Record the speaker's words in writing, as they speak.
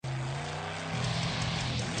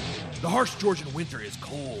The harsh Georgian winter is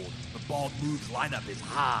cold. The Bald Move's lineup is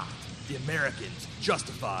hot. The Americans,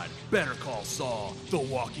 Justified, Better Call Saul, The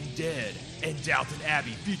Walking Dead, and Downton Abbey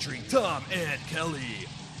featuring Tom and Kelly.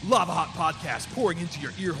 Lava Hot podcast pouring into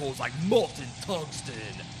your ear holes like molten tungsten.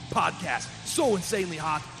 Podcast so insanely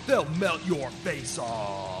hot, they'll melt your face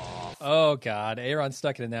off. Oh, God. Aaron's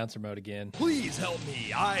stuck in announcer mode again. Please help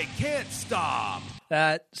me. I can't stop.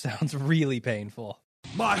 That sounds really painful.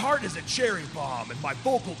 My heart is a cherry bomb, and my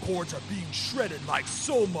vocal cords are being shredded like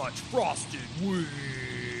so much frosted wheat.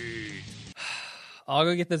 I'll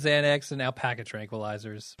go get the Xanax and alpaca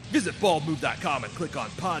tranquilizers. Visit baldmove.com and click on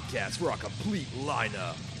podcasts for our complete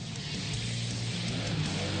lineup.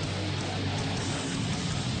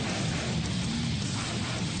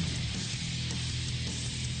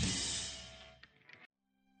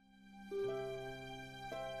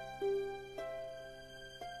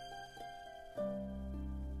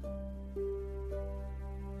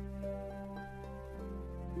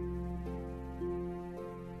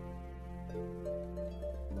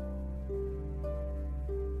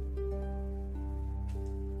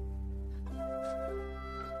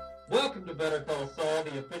 Welcome to Better Call Saul,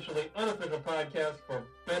 the officially unofficial podcast for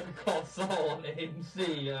Better Call Saul on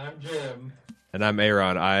AMC. I'm Jim. And I'm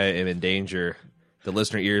Aaron. I am in danger. The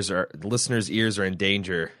listener's ears are in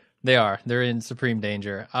danger. They are. They're in supreme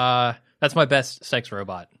danger. That's my best sex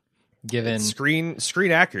robot. Given It's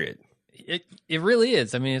screen accurate. it really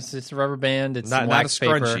is. I mean, it's a rubber band. It's Not a wax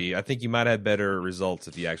scrunchie. paper. I think you might have better results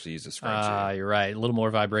if you actually use a scrunchie. You're right. A little more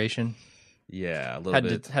vibration. Yeah, a little Had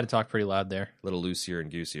bit. to talk pretty loud there. A little loosier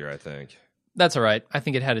and goosier, I think. That's all right. I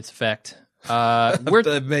think it had its effect.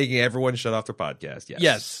 We're making everyone shut off their podcast.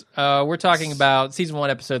 yes. We're talking about season 1,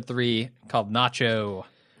 episode 3, called Nacho.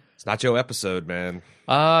 It's not your episode, man.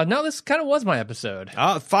 No, this kind of was my episode.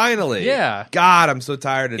 Oh, finally. Yeah. God, I'm so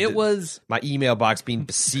tired of It was. my email box being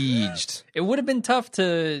besieged. It would have been tough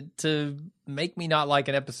to make me not like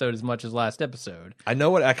an episode as much as last episode. I know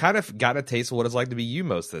what I kind of got a taste of what it's like to be you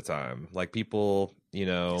most of the time. Like people,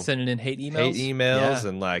 Sending in hate emails. Yeah.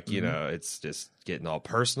 And like, it's just getting all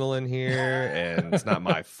personal in here and it's not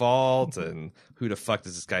my fault and who the fuck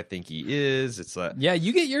does this guy think he is? It's like Yeah,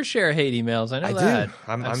 you get your share of hate emails. I know I that. do.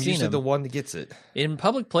 I'm I've seen usually them. the one that gets it. In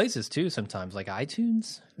public places too sometimes, like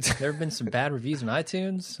iTunes. There have been some bad reviews on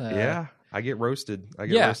iTunes. Yeah. I get roasted. I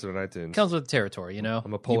get yeah. roasted on iTunes. Comes with the territory,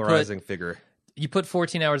 I'm a polarizing figure. You put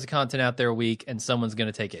 14 hours of content out there a week and someone's going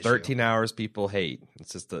to take issue. 13 hours people hate.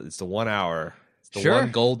 It's just it's the 1 hour. It's the Sure.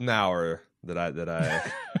 one golden hour that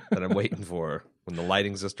I'm waiting for when the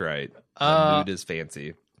lighting's just right. The mood is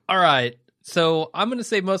fancy. All right. So I'm going to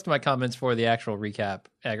save most of my comments for the actual recap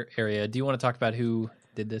area. Do you want to talk about who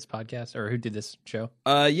did this podcast or who did this show?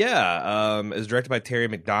 It was directed by Terry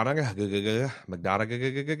McDonough,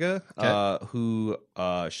 who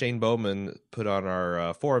Shane Bowman put on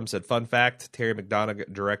our forum, said, fun fact, Terry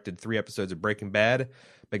McDonough directed 3 episodes of Breaking Bad.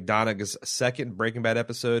 McDonough's second Breaking Bad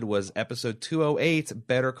episode was episode 208,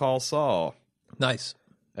 Better Call Saul. Nice.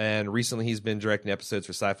 And recently he's been directing episodes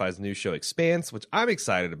for Sci-Fi's new show Expanse, which I'm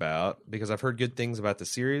excited about because I've heard good things about the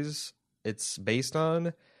series it's based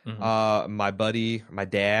on. Mm-hmm. My buddy, my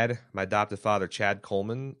dad, my adopted father, Chad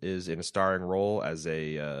Coleman, is in a starring role as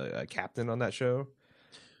a captain on that show.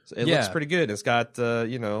 So it looks pretty good. It's got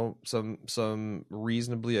some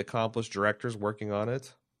reasonably accomplished directors working on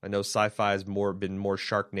it. I know Sci-Fi has been more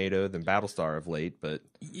Sharknado than Battlestar of late, but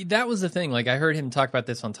that was the thing. Like I heard him talk about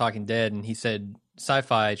this on Talking Dead, and he said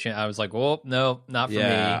Sci-Fi. I was like, well, no, not for me.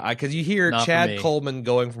 Yeah, because you hear Not Chad Coleman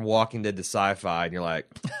going from Walking Dead to Sci-Fi, and you're like,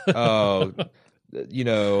 oh.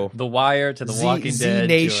 The Wire to the Walking Dead. Z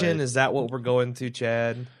Nation, is that what we're going to,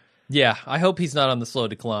 Chad? Yeah, I hope he's not on the slow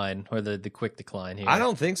decline or the quick decline here. I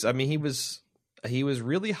don't think so. I mean, he was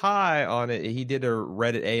really high on it. He did a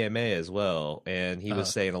Reddit AMA as well, and he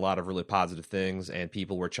was saying a lot of really positive things, and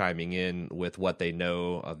people were chiming in with what they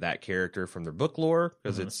know of that character from their book lore,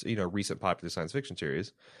 because it's recent popular science fiction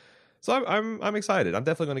series. So I'm excited. I'm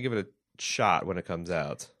definitely going to give it a shot when it comes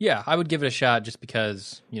out. Yeah, I would give it a shot just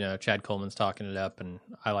because, Chad Coleman's talking it up and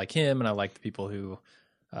I like him and I like the people who,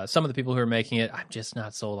 some of the people who are making it. I'm just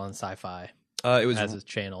not sold on Sci-Fi It was as his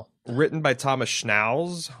channel. written by Thomas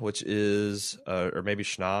Schnauz, which is, or maybe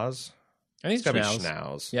Schnoz. I think It's gotta Schnauz. be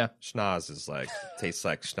Schnauz. Yeah. Schnoz is like, tastes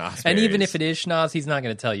like schnoz. And even if it is Schnauz, he's not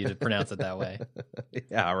going to tell you to pronounce it that way.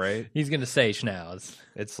 Yeah, right? He's going to say Schnauz.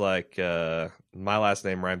 It's like, my last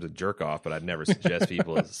name rhymes with jerk off, but I'd never suggest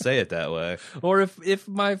people to say it that way. Or if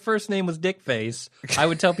my first name was Dickface, I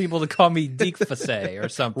would tell people to call me Dickface or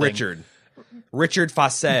something. Richard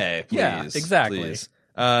Fasse, please. Yeah, exactly. Please.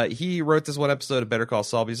 He wrote this one episode of Better Call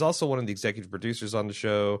Saul, but he's also one of the executive producers on the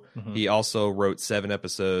show. Mhm. He also wrote 7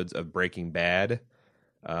 episodes of Breaking Bad,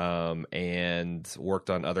 and worked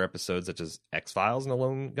on other episodes such as X-Files and The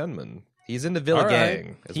Lone Gunman. He's in the Villa All right.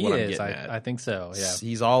 Gang, is He what I'm is. getting at. I think so. Yeah.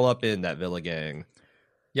 He's all up in that Villa Gang.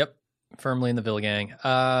 Yep. Firmly in the Villa Gang.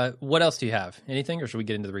 What else do you have? Anything, or should we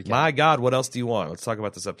get into the recap? My God, what else do you want? Let's talk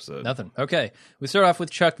about this episode. Nothing. Okay. We start off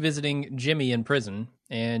with Chuck visiting Jimmy in prison,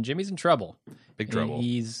 and Jimmy's in trouble. Big trouble. And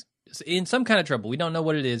he's in some kind of trouble. We don't know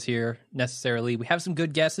what it is here necessarily. We have some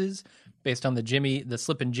good guesses based on the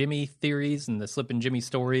Slippin' Jimmy theories and the Slippin' Jimmy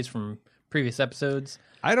stories from previous episodes.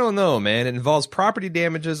 I don't know, man. It involves property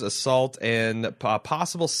damages, assault, and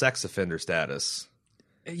possible sex offender status.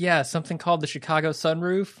 Yeah, something called the Chicago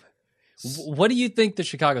Sunroof. What do you think the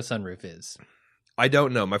Chicago Sunroof is? I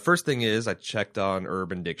don't know. My first thing is I checked on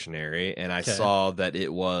Urban Dictionary and I Okay. saw that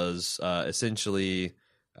it was essentially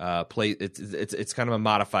it's kind of a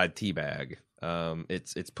modified teabag.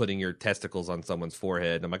 It's putting your testicles on someone's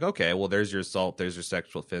forehead. And I'm like, okay, well, there's your assault, there's your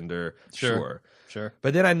sexual offender, sure.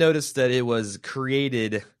 But then I noticed that it was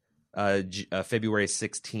created February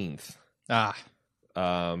 16th.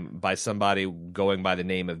 By somebody going by the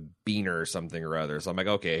name of Beaner or something or other. So I'm like,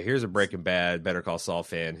 okay, here's a Breaking Bad, Better Call Saul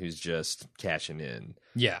fan who's just cashing in.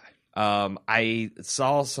 Yeah. I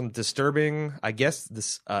saw some disturbing, I guess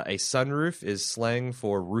this a sunroof is slang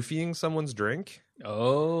for roofing someone's drink,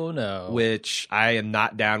 Oh, no. which I am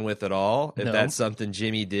not down with at all. If No. that's something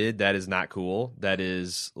Jimmy did, that is not cool. That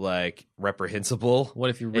is like reprehensible. What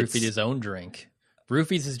if he roofied his own drink?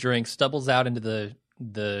 Roofies his drink, stumbles out into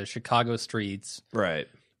the Chicago streets, Right.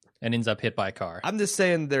 and ends up hit by a car. I'm just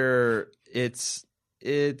saying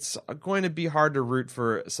it's going to be hard to root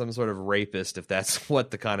for some sort of rapist if that's what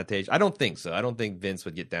the connotation. I don't think so. I don't think Vince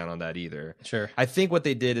would get down on that either. Sure. I think what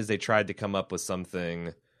they did is they tried to come up with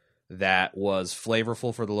something that was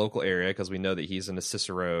flavorful for the local area because we know that he's in a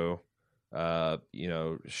Cicero,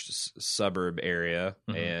 suburb area,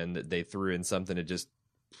 Mhm. and they threw in something that just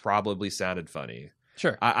probably sounded funny.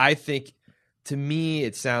 Sure. I think, to me,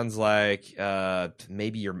 it sounds like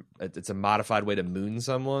maybe it's a modified way to moon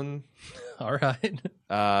someone. All right.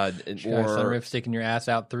 Or sunroof sticking your ass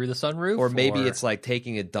out through the sunroof, or maybe it's like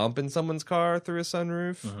taking a dump in someone's car through a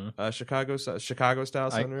sunroof, Mhm. Chicago style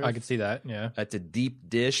sunroof. I could see that. Yeah. It's a deep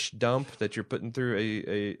dish dump that you're putting through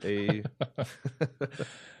a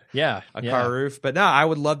Yeah. car roof. But no, I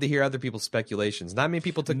would love to hear other people's speculations. Not many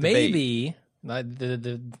people took the bait. Maybe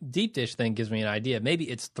the deep dish thing gives me an idea. Maybe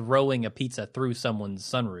it's throwing a pizza through someone's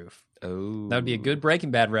sunroof. Oh, That would be a good Breaking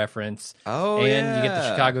Bad reference. Oh, and yeah. you get the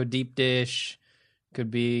Chicago deep dish. Could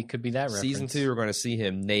be that reference. Season 2, we're going to see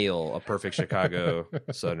him nail a perfect Chicago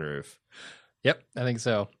sunroof. Yep, I think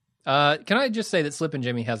so. Can I just say that Slippin'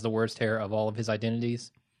 Jimmy has the worst hair of all of his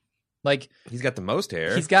identities? Like, He's got the most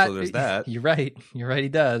hair. he's got. So there's that. You're right. He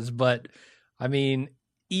does. But I mean,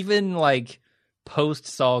 even like post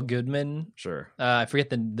Saul Goodman, Sure. I forget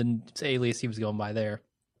the alias he was going by there.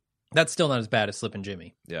 That's still not as bad as Slippin'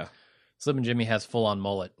 Jimmy. Yeah. Slippin' Jimmy has full on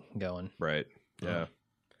mullet going. Right. Yeah.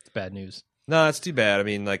 It's bad news. No, it's too bad. I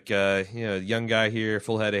mean, like, young guy here,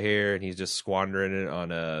 full head of hair, and he's just squandering it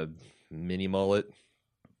on a mini mullet.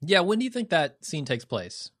 Yeah, when do you think that scene takes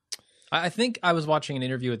place? I think I was watching an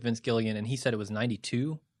interview with Vince Gilligan, and he said it was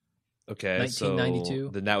 92. Okay, 1992? so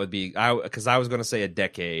then that would be because I was going to say a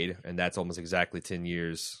decade, and that's almost exactly 10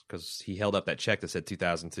 years because he held up that check that said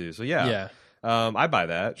 2002. So yeah, I buy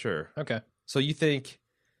that. Sure. Okay. So you think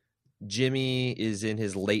Jimmy is in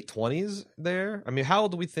his late 20s there? I mean, how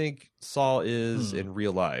old do we think Saul is in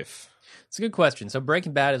real life? It's a good question. So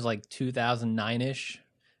Breaking Bad is like 2009-ish,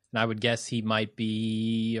 and I would guess he might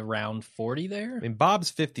be around 40 there. I mean, Bob's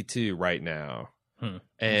 52 right now.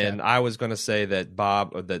 And Okay. I was going to say that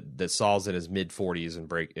that Saul's in his mid 40s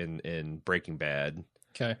in Breaking Bad.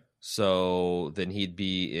 Okay. So then he'd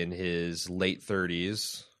be in his late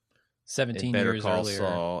 30s. 17 in Better years Call earlier.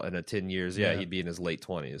 Saul, and 10 years, Yeah. he'd be in his late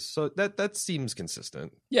 20s. So that seems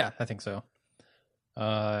consistent. Yeah, I think so.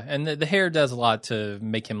 And the hair does a lot to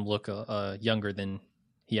make him look younger than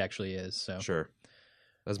he actually is. So Sure.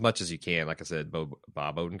 As much as you can. Like I said,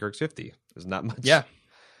 Bob Odenkirk's 50. There's not much. yeah.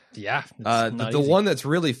 It's not the easy. one that's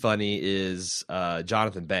really funny is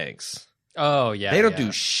Jonathan Banks. Oh yeah, They don't yeah.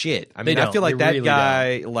 do shit. I They mean, I don't. feel like They that really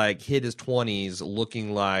guy like hit his 20s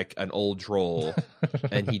looking like an old troll,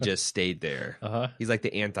 and he just stayed there. Uh-huh. He's like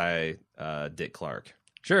the anti Dick Clark.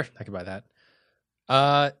 Sure, I can buy that.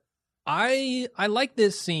 I like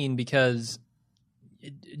this scene because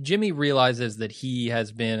Jimmy realizes that he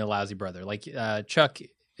has been a lousy brother. Like Chuck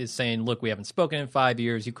is saying, "Look, we haven't spoken in 5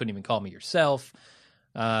 years. You couldn't even call me yourself."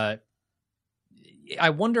 I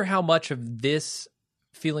wonder how much of this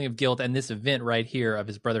feeling of guilt and this event right here of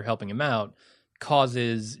his brother helping him out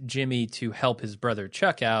causes Jimmy to help his brother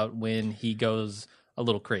Chuck out when he goes a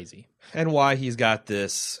little crazy. And why he's got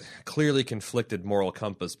this clearly conflicted moral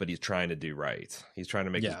compass, but he's trying to do right. He's trying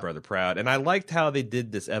to make his brother proud. And I liked how they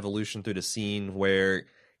did this evolution through the scene where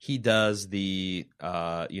he does the,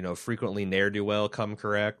 frequently ne'er-do-well come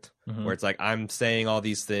correct, where it's like, I'm saying all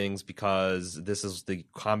these things because this is the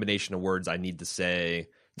combination of words I need to say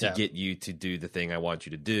to get you to do the thing I want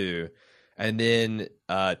you to do. And then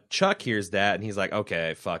Chuck hears that, and he's like,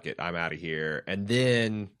 okay, fuck it, I'm out of here. And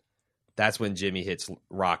then that's when Jimmy hits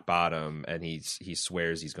rock bottom, and he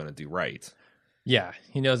swears he's going to do right. Yeah,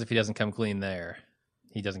 he knows if he doesn't come clean there,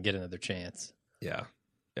 he doesn't get another chance. Yeah.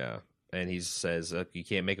 And he says, you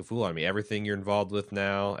can't make a fool out of me. Everything you're involved with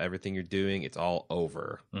now, everything you're doing, it's all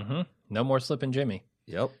over. Mm-hmm. No more Slippin' Jimmy.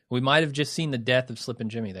 Yep. We might have just seen the death of Slippin'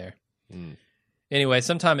 Jimmy there. Mm. Anyway,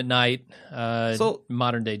 sometime at night,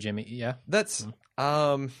 modern day Jimmy, yeah. That's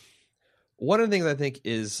one of the things I think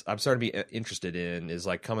is I'm starting to be interested in is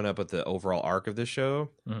like coming up with the overall arc of this show.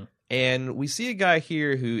 Mm. And we see a guy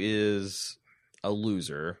here who is a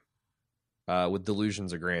loser with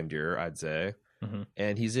delusions of grandeur, I'd say. Mm-hmm.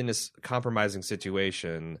 And he's in this compromising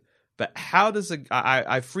situation. But how does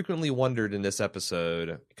I frequently wondered in this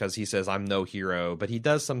episode, because he says, I'm no hero, but he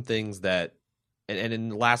does some things that, and in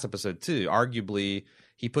the last episode too, arguably,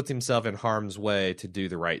 he puts himself in harm's way to do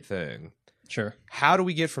the right thing. Sure. How do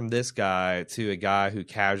we get from this guy to a guy who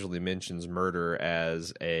casually mentions murder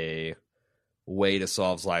as a way to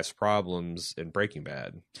solve life's problems in Breaking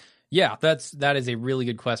Bad? Yeah, that is a really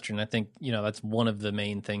good question. I think, that's one of the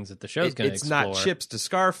main things that the show's going to explore. It's not Chips to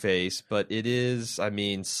Scarface, but it is,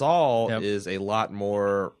 Saul is a lot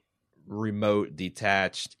more remote,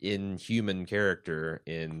 detached, inhuman character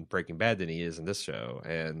in Breaking Bad than he is in this show.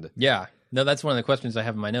 And yeah, no, that's one of the questions I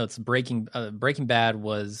have in my notes. Breaking Bad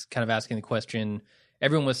was kind of asking the question,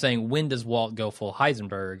 everyone was saying, when does Walt go full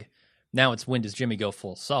Heisenberg? Now it's, when does Jimmy go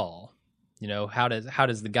full Saul? How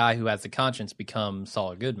does the guy who has the conscience become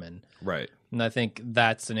Saul Goodman? Right. And I think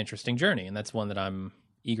that's an interesting journey, and that's one that I'm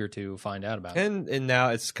eager to find out about. And now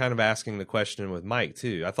it's kind of asking the question with Mike,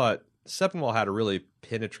 too. I thought Sepinwall had a really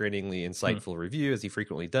penetratingly insightful review, as he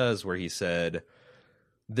frequently does, where he said,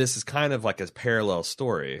 this is kind of like a parallel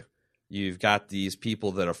story. You've got these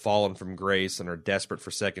people that have fallen from grace and are desperate for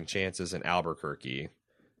second chances in Albuquerque.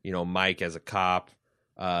 Mike as a cop,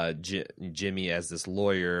 Jimmy as this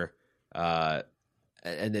lawyer,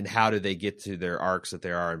 and then how do they get to their arcs that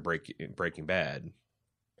they are in Breaking Bad?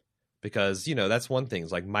 Because, that's one thing.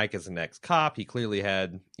 It's like Mike as an ex-cop, he clearly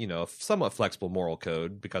had, a somewhat flexible moral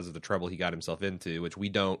code because of the trouble he got himself into, which we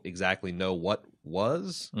don't exactly know what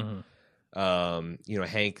was. Mm-hmm.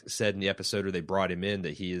 Hank said in the episode where they brought him in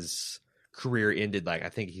that his career ended, I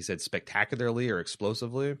think he said spectacularly or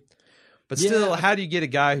explosively. But still, how do you get a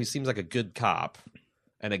guy who seems like a good cop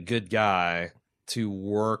and a good guy to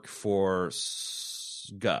work for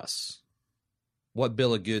Gus? What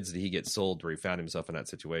bill of goods did he get sold where he found himself in that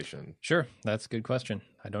situation? Sure, that's a good question.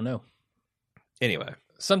 I don't know. Anyway.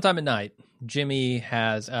 Sometime at night, Jimmy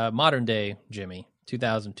has, modern day Jimmy,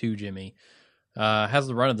 2002 Jimmy, has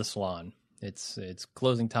the run of the salon. It's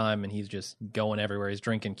closing time, and he's just going everywhere. He's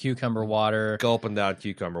drinking cucumber water. Gulping down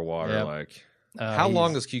cucumber water, how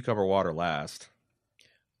long does cucumber water last?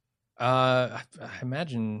 I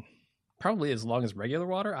imagine probably as long as regular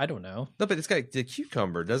water. I don't know. No, but it's got the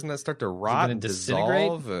cucumber. Doesn't that start to rot and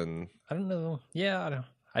dissolve? And I don't know. Yeah,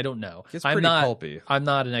 I don't know. It's pretty pulpy. I'm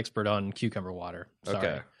not an expert on cucumber water.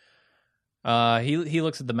 Sorry. Okay. He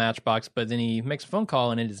looks at the matchbox, but then he makes a phone call,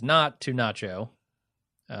 and it is not to Nacho.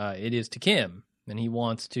 It is to Kim, and he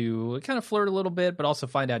wants to kind of flirt a little bit, but also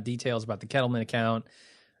find out details about the Kettleman account.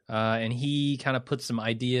 And he kind of puts some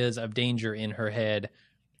ideas of danger in her head,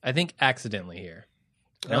 I think accidentally here.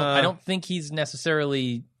 I don't think he's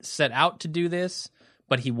necessarily set out to do this,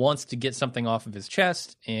 but he wants to get something off of his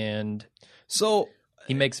chest, and so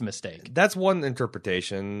he makes a mistake. That's one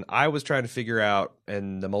interpretation. I was trying to figure out,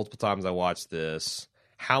 and the multiple times I watched this,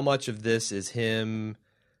 how much of this is him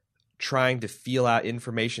trying to feel out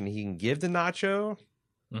information he can give to Nacho,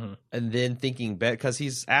 and then thinking, because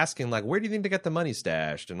he's asking, where do you think they got the money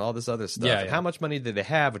stashed and all this other stuff? Yeah, and how much money did they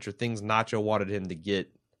have, which are things Nacho wanted him to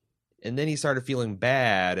get. And then he started feeling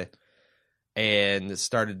bad and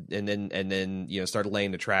started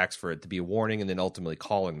laying the tracks for it to be a warning, and then ultimately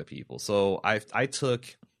calling the people. So I took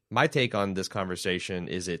my take on this conversation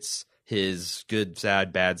is it's his good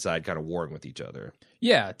side, bad side kind of warring with each other.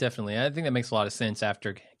 Yeah, definitely. I think that makes a lot of sense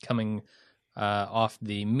after coming off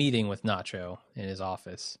the meeting with Nacho in his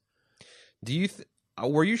office. Do you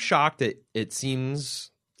were you shocked that it seems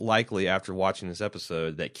likely after watching this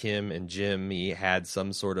episode that Kim and Jimmy had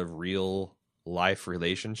some sort of real life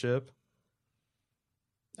relationship?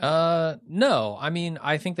 No. I mean,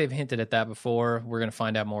 I think they've hinted at that before. We're going to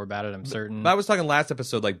find out more about it, I'm certain. But I was talking last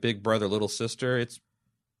episode, like Big Brother, Little Sister. It's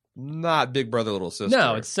not Big Brother, Little Sister.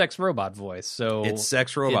 No, it's sex robot voice. So it's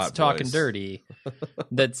sex robot it's talking voice. dirty.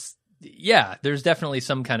 There's definitely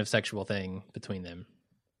some kind of sexual thing between them.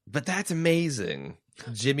 But that's amazing.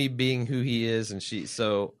 Jimmy being who he is, and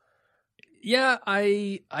Yeah,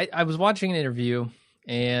 I was watching an interview,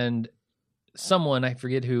 and someone, I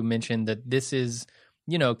forget who, mentioned that this is,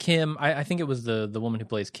 Kim, I think it was the woman who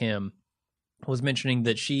plays Kim, was mentioning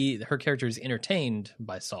that her character is entertained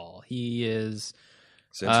by Saul. He is...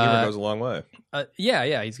 Sense of humor goes a long way.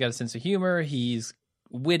 Yeah, he's got a sense of humor. He's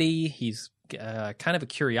witty. He's kind of a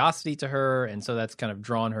curiosity to her, and so that's kind of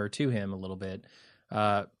drawn her to him a little bit.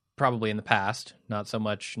 Probably in the past, not so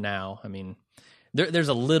much now. I mean, there's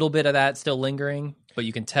a little bit of that still lingering, but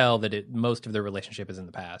you can tell that most of their relationship is in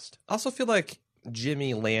the past. I also feel like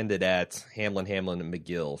Jimmy landed at Hamlin, and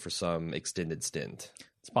McGill for some extended stint.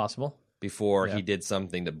 It's possible. Before he did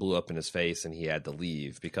something that blew up in his face and he had to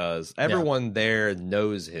leave, because everyone there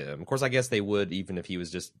knows him. Of course, I guess they would, even if he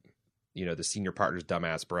was just, the senior partner's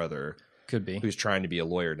dumbass brother. Could be. Who's trying to be a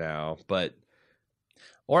lawyer now. But...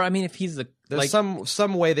 Or, I mean, if he's There's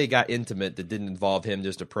some way they got intimate that didn't involve him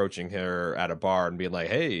just approaching her at a bar and being like,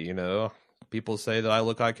 hey, people say that I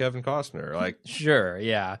look like Kevin Costner. Like, sure,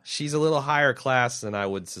 yeah. She's a little higher class than I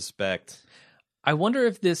would suspect. I wonder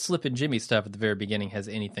if this Slip and Jimmy stuff at the very beginning has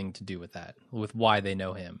anything to do with that, with why they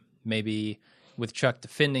know him. Maybe with Chuck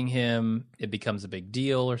defending him, it becomes a big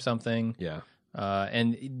deal or something. Yeah.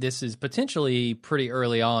 And this is potentially pretty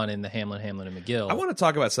early on in the Hamlin, and McGill. I want to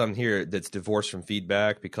talk about something here that's divorced from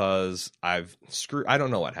feedback, because I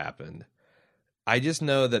don't know what happened. I just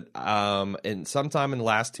know that sometime in the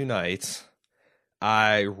last 2 nights,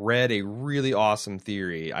 I read a really awesome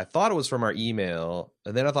theory. I thought it was from our email,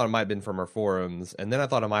 and then I thought it might have been from our forums, and then I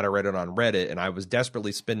thought I might have read it on Reddit, and I was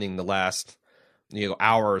desperately spending the last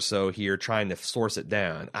hour or so here trying to source it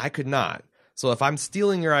down. I could not. So if I'm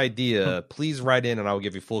stealing your idea, please write in and I will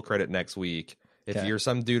give you full credit next week. If you're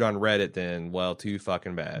some dude on Reddit, then, well, too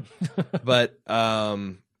fucking bad. But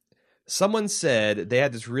someone said they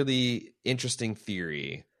had this really interesting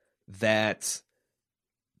theory that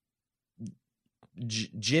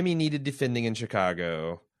Jimmy needed defending in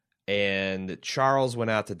Chicago, and Charles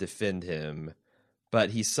went out to defend him.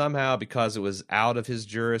 But he somehow, because it was out of his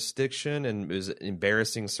jurisdiction and it was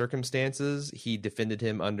embarrassing circumstances, he defended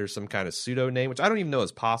him under some kind of pseudo name, which I don't even know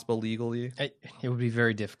is possible legally. It would be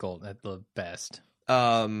very difficult at the best.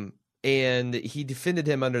 And he defended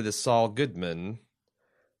him under the Saul Goodman.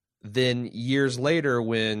 Then years later,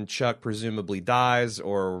 when Chuck presumably dies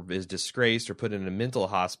or is disgraced or put in a mental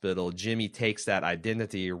hospital, Jimmy takes that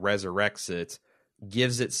identity, resurrects it,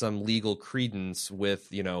 gives it some legal credence with,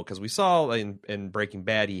 because we saw in Breaking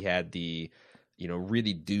Bad, he had the,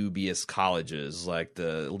 really dubious colleges, like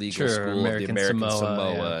the legal school of the American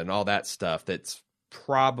Samoa and all that stuff. That's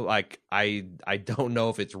probably, like, I don't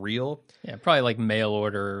know if it's real. Yeah, probably like mail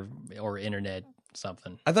order or internet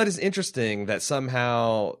something. I thought it's interesting that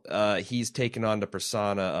somehow he's taken on the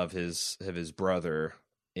persona of his brother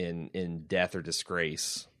in Death or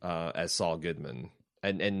Disgrace as Saul Goodman.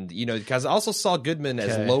 And because also Saul Goodman,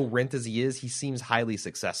 as low rent as he is, he seems highly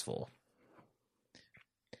successful.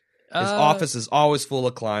 His office is always full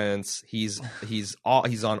of clients. He's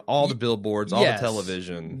on all the billboards, all the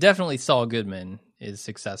television. Definitely Saul Goodman is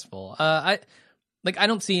successful. I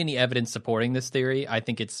don't see any evidence supporting this theory. I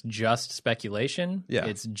think it's just speculation. Yeah.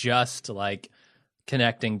 It's just like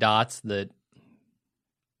connecting dots that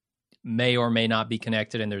may or may not be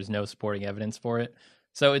connected, and there's no supporting evidence for it.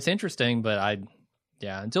 So it's interesting, but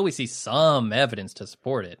until we see some evidence to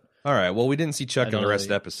support it. All right. Well, we didn't see Chuck in the rest of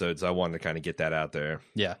the episodes. I wanted to kind of get that out there.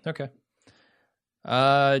 Yeah. Okay.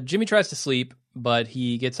 Jimmy tries to sleep, but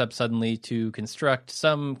he gets up suddenly to construct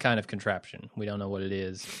some kind of contraption. We don't know what it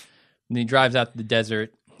is. And he drives out to the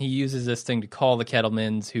desert. He uses this thing to call the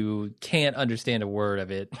Kettlemans, who can't understand a word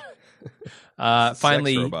of it.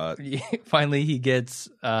 Finally, he gets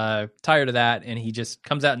tired of that, and he just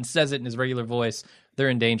comes out and says it in his regular voice. They're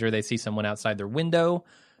in danger. They see someone outside their window,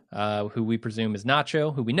 who we presume is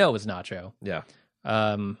Nacho, who we know is Nacho. Yeah.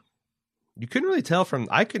 You couldn't really tell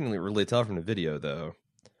I couldn't really tell from the video, though.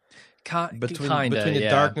 Between the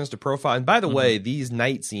darkness to profile. And by the way, these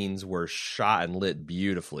night scenes were shot and lit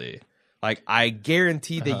beautifully. Like, I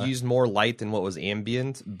guarantee they used more light than what was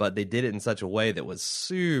ambient, but they did it in such a way that was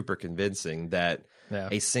super convincing that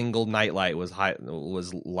a single nightlight was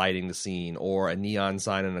lighting the scene, or a neon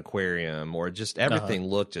sign in an aquarium, or just everything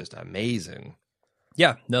looked just amazing.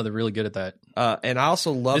 Yeah, no, they're really good at that. And I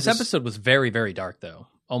also love this episode was very, very dark, though.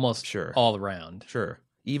 Almost all around. Sure.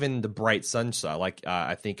 Even the bright sunshine. Like,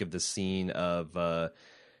 I think of the scene of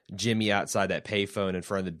Jimmy outside that payphone in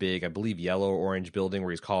front of the big, I believe, yellow or orange building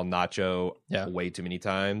where he's called Nacho way too many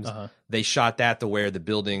times. They shot that to where the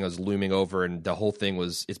building was looming over and the whole thing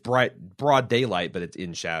it's broad daylight, but it's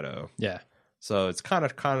in shadow. Yeah. So it's kind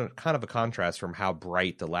of a contrast from how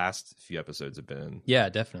bright the last few episodes have been. Yeah,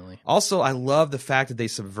 definitely. Also, I love the fact that they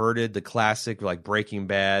subverted the classic like Breaking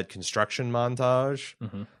Bad construction montage.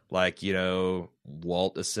 Like,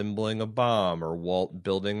 Walt assembling a bomb or Walt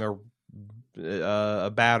building a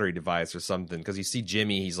battery device or something, because you see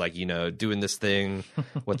Jimmy, he's like doing this thing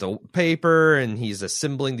with the paper and he's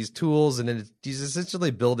assembling these tools, and then he's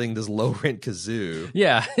essentially building this low rent kazoo.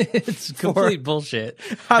 Yeah, it's complete bullshit.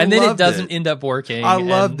 And then it doesn't end up working. I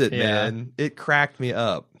loved it, man. It cracked me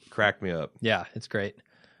up. Yeah, it's great.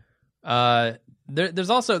 There's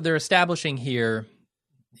also, they're establishing here,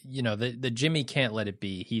 the Jimmy can't let it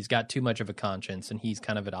be. He's got too much of a conscience, and he's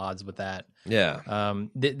kind of at odds with that. Yeah.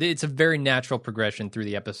 It's a very natural progression through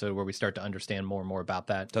the episode where we start to understand more and more about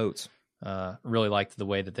that. Totes. Really liked the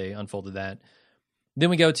way that they unfolded that. Then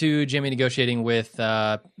we go to Jimmy negotiating with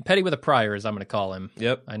Petty with a Pryor, as I'm going to call him.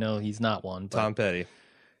 Yep. I know he's not one. But Tom Petty.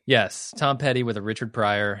 Yes, Tom Petty with a Richard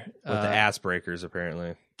Pryor. With the ass breakers,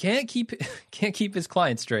 apparently. Can't keep his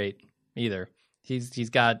client straight either. He's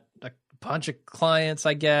got a bunch of clients,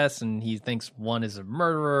 I guess, and he thinks one is a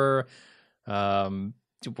murderer,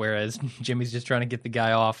 whereas Jimmy's just trying to get the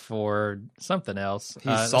guy off for something else. He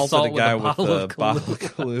assaulted a guy with a bottle of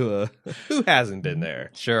Kahlua. Who hasn't been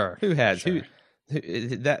there? Sure. Who has? Sure.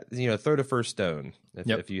 That throw the first stone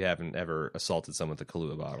if you haven't ever assaulted someone with a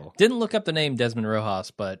Kahlua bottle. Didn't look up the name Desmond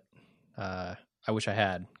Rojas, but I wish I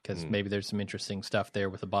had, because maybe there's some interesting stuff there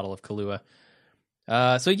with a bottle of Kahlua.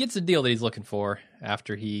 So he gets the deal that he's looking for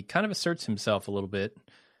after he kind of asserts himself a little bit.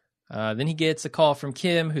 Then he gets a call from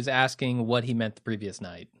Kim, who's asking what he meant the previous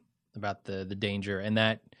night about the danger, and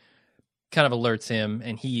that kind of alerts him,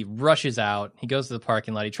 and he rushes out. He goes to the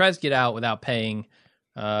parking lot. He tries to get out without paying.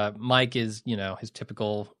 Mike is, his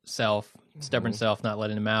typical self, stubborn self, not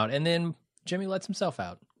letting him out, and then Jimmy lets himself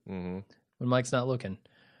out when Mike's not looking.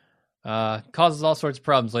 Causes all sorts of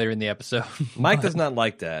problems later in the episode. Mike does not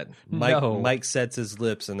like that. No. Mike sets his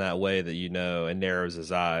lips in that way that and narrows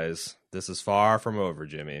his eyes. This is far from over,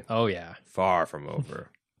 Jimmy. Oh, yeah. Far from over.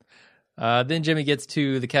 Then Jimmy gets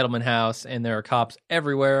to the Kettleman house, and there are cops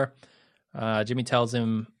everywhere. Jimmy tells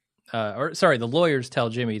him, the lawyers tell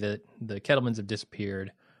Jimmy that the Kettlemans have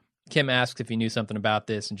disappeared. Kim asks if he knew something about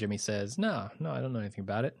this, and Jimmy says, no, I don't know anything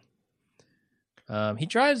about it. He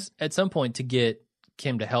tries at some point to get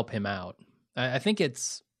Kim to help him out. I think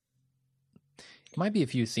it might be a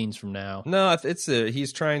few scenes from now. No,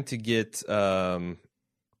 he's trying to get.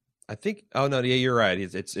 I think. Oh no, yeah, you're right.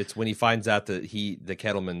 It's when he finds out that the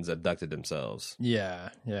Kettlemans abducted themselves. Yeah.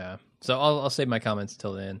 So I'll save my comments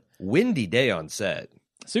till then. Windy day on set.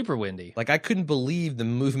 Super windy. Like, I couldn't believe the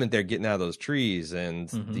movement they're getting out of those trees, and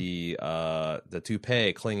the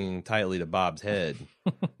toupee clinging tightly to Bob's head.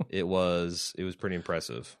 It was pretty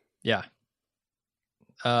impressive. Yeah.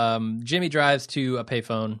 Jimmy drives to a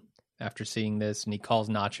payphone after seeing this, and he calls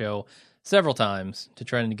Nacho several times to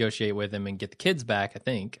try to negotiate with him and get the kids back, I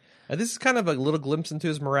think. This is kind of a little glimpse into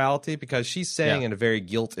his morality, because she's saying in a very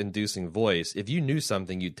guilt-inducing voice, if you knew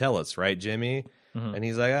something, you'd tell us, right, Jimmy? And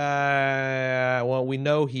he's like, well, we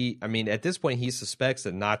know at this point, he suspects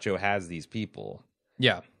that Nacho has these people.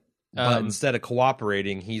 Yeah. But instead of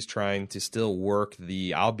cooperating, he's trying to still work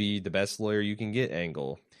the I'll be the best lawyer you can get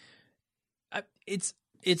angle.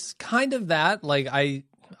 It's kind of that. Like, I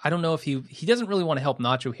don't know if he doesn't really want to help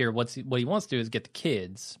Nacho here. What he wants to do is get the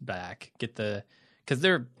kids back, because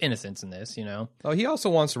they're innocents in this, Oh, he also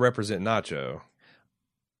wants to represent Nacho.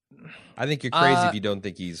 I think you're crazy if you don't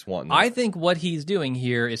think he's wanting. I think what he's doing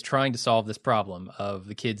here is trying to solve this problem of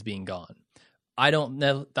the kids being gone. I don't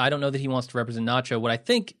know that he wants to represent Nacho. What I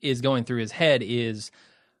think is going through his head is,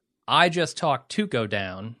 I just talked Tuco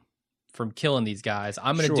down from killing these guys.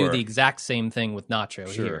 I'm going to do the exact same thing with Nacho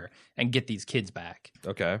here and get these kids back.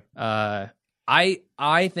 Okay.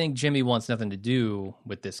 I think Jimmy wants nothing to do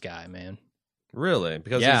with this guy, man. Really?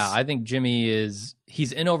 Because I think Jimmy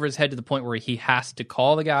he's in over his head to the point where he has to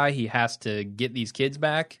call the guy. He has to get these kids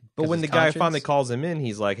back. But when the guy finally calls him in,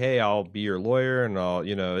 he's like, hey, I'll be your lawyer.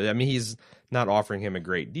 And he's not offering him a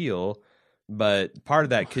great deal. But part of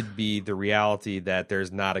that could be the reality that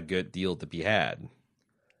there's not a good deal to be had.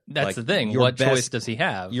 That's Like, the thing. your What choice best- does he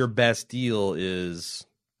have? Your best deal is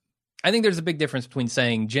I think there's a big difference between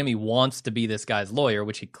saying Jimmy wants to be this guy's lawyer,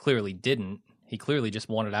 which he clearly didn't. He clearly just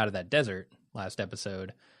wanted out of that desert last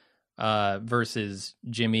episode, versus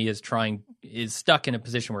Jimmy is stuck in a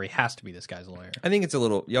position where he has to be this guy's lawyer. I think it's a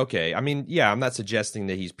little okay. I mean, yeah, I'm not suggesting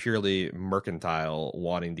that he's purely mercantile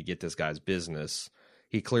wanting to get this guy's business.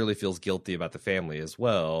 He clearly feels guilty about the family as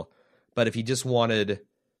well. But if he just wanted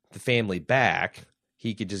the family back,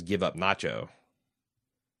 he could just give up Nacho.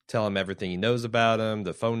 Tell him everything he knows about him,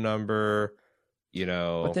 the phone number,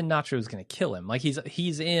 But then Nacho's going to kill him. Like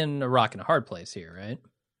he's in a rock and a hard place here, right?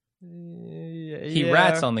 He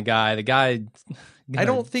rats on the guy. The guy. I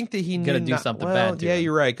don't think that he knew gonna do something bad to yeah, him.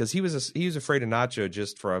 you're right, because he was afraid of Nacho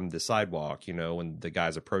just from the sidewalk. When the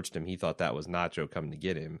guys approached him, he thought that was Nacho coming to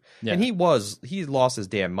get him, Yeah. and he lost his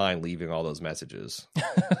damn mind leaving all those messages.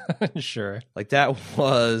 Sure. Like that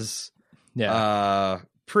was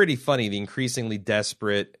pretty funny. The increasingly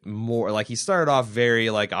desperate, more like he started off very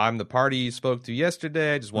like, I'm the party you spoke to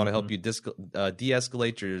yesterday. I just want to help you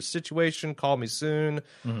de-escalate your situation. Call me soon.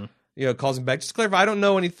 Calls him back. Just clarify, I don't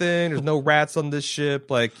know anything. There's no rats on this ship.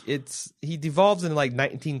 Like he devolves into like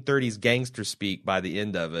 1930s gangster speak by the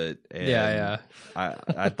end of it. And Yeah.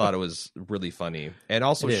 I thought it was really funny, and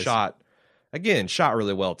also shot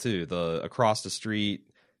really well too. The across the street,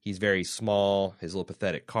 he's very small. His little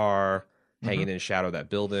pathetic car hanging in the shadow of that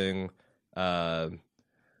building. Told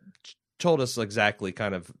us exactly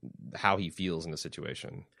kind of how he feels in the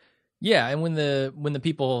situation. Yeah, and when the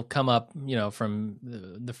people come up, from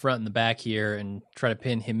the front and the back here and try to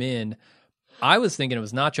pin him in, I was thinking it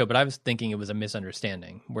was Nacho, but I was thinking it was a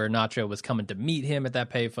misunderstanding where Nacho was coming to meet him at that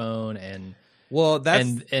payphone, and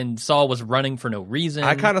and Saul was running for no reason.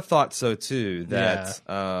 I kind of thought so too. That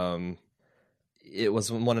it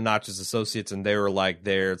was one of Nacho's associates, and they were like,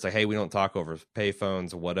 it's like, hey, we don't talk over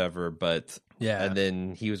payphones or whatever. But and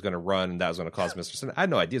then he was going to run, and that was going to cause misunderstanding. I had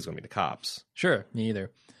no idea it was going to be the cops. Sure, me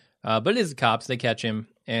either. But it is the cops. They catch him,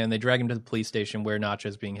 and they drag him to the police station where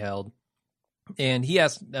Nacho's being held. And he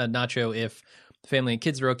asks Nacho if the family and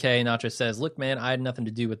kids are okay. Nacho says, look, man, I had nothing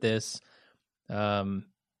to do with this.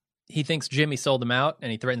 He thinks Jimmy sold him out,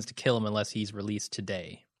 and he threatens to kill him unless he's released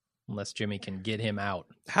today, unless Jimmy can get him out.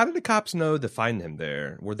 How did the cops know to find him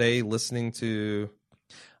there? Were they listening to...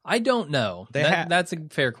 I don't know. That's a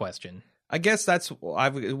fair question. I guess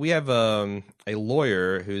we have a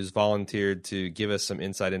lawyer who's volunteered to give us some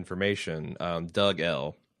inside information, Doug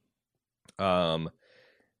L.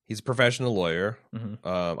 He's a professional lawyer.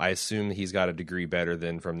 I assume he's got a degree better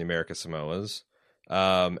than from the America Samoas.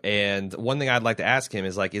 And one thing I'd like to ask him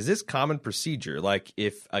is like, is this common procedure? Like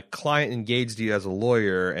if a client engaged you as a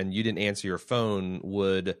lawyer and you didn't answer your phone,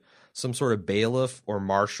 would some sort of bailiff or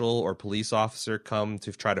marshal or police officer come to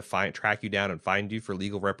try to track you down and find you for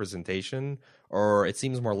legal representation? Or it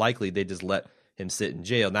seems more likely they just let him sit in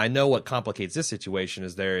jail. Now, I know what complicates this situation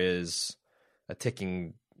is there is a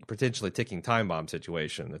potentially ticking time bomb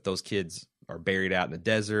situation. If those kids are buried out in the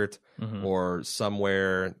desert or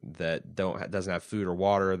somewhere that doesn't have food or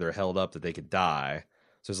water, they're held up that they could die.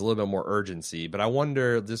 So there's a little bit more urgency. But I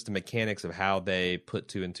wonder just the mechanics of how they put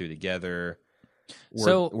two and two together.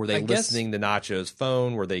 Were they listening to Nacho's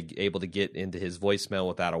phone? Were they able to get into his voicemail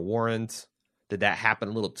without a warrant? Did that happen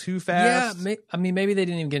a little too fast? Yeah, I mean, maybe they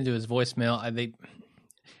didn't even get into his voicemail.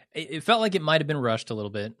 It felt like it might have been rushed a little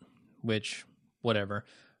bit, which, whatever.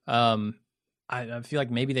 I feel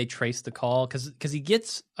like maybe they traced the call because he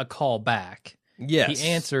gets a call back. Yes. He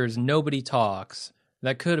answers, nobody talks.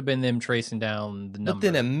 That could have been them tracing down the number. But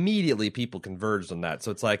then immediately people converged on that.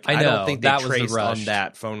 So it's like, I don't think they traced the on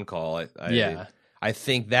that phone call. I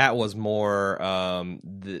think that was more,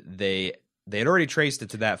 they had already traced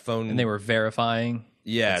it to that phone. And they were verifying.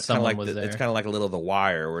 Yeah, it's kind of like it's kind of like a little The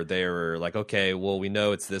Wire, where they were like, okay, well, we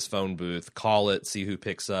know it's this phone booth. Call it, see who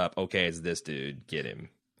picks up. Okay, it's this dude. Get him.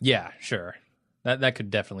 Yeah, sure. That could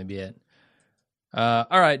definitely be it. All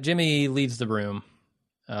right, Jimmy leaves the room.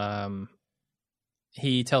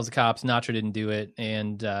 He tells the cops Nacho didn't do it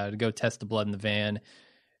and to go test the blood in the van.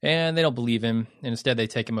 And they don't believe him. And instead, they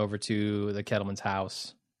take him over to the Kettleman's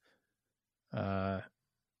house.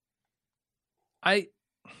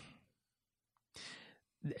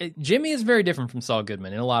 Jimmy is very different from Saul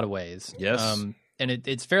Goodman in a lot of ways. Yes. And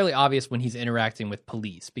it's fairly obvious when he's interacting with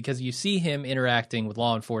police because you see him interacting with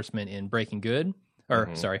law enforcement in Breaking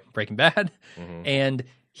Bad. And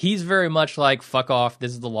he's very much like, fuck off,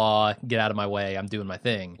 this is the law, get out of my way, I'm doing my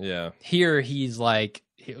thing. Yeah. Here he's like,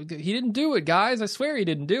 he didn't do it, guys, I swear he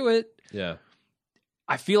didn't do it. Yeah.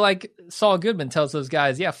 I feel like Saul Goodman tells those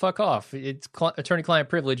guys, yeah, fuck off. It's attorney-client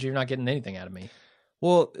privilege. You're not getting anything out of me.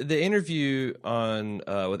 Well, the interview on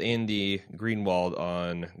with Andy Greenwald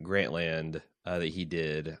on Grantland that he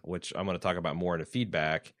did, which I'm going to talk about more in a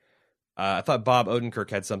feedback, I thought Bob Odenkirk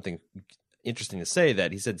had something interesting to say.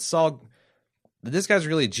 That he said, this guy's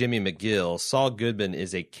really Jimmy McGill. Saul Goodman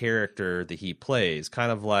is a character that he plays,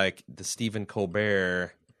 kind of like the Stephen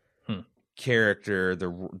Colbert character,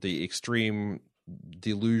 the extreme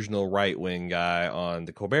delusional right-wing guy on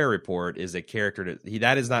the Colbert Report is a character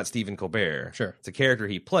that is not Stephen Colbert. Sure. It's a character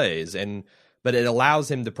he plays, but it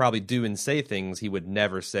allows him to probably do and say things he would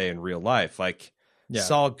never say in real life. Like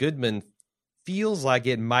Saul Goodman feels like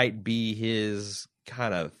it might be his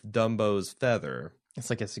kind of Dumbo's feather. It's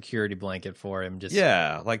like a security blanket for him.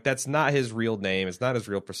 Like that's not his real name. It's not his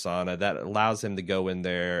real persona. That allows him to go in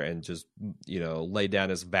there and just, lay down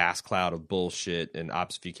his vast cloud of bullshit and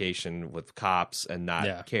obfuscation with cops and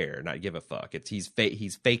not care, not give a fuck. He's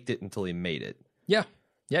faked it until he made it. Yeah.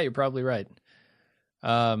 Yeah, you're probably right.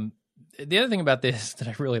 The other thing about this that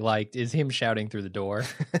I really liked is him shouting through the door.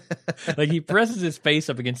 Like he presses his face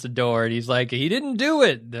up against the door and he's like, he didn't do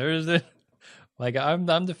it. Like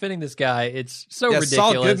I'm defending this guy. It's so ridiculous.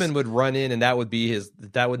 Saul Goodman would run in, and that would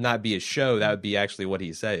not be his show. That would be actually what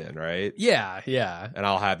he's saying, right? Yeah, yeah. And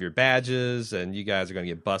I'll have your badges, and you guys are going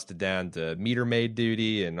to get busted down to meter maid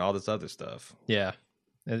duty and all this other stuff. Yeah,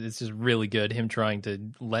 it's just really good. Him trying to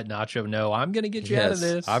let Nacho know, I'm going to get you out of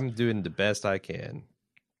this. I'm doing the best I can.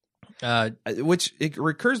 Which it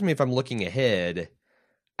recurs to me if I'm looking ahead.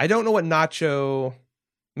 I don't know what Nacho.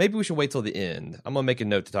 Maybe we should wait till the end. I'm going to make a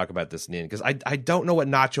note to talk about this in the end because I don't know what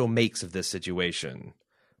Nacho makes of this situation.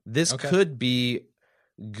 This could be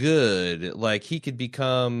good. Like he could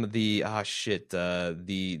become the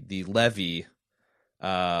Levy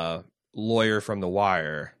lawyer from The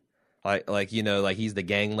Wire. Like he's the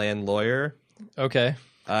gangland lawyer. Okay.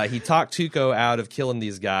 He talked Tuco out of killing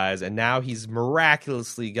these guys, and now he's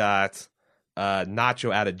miraculously got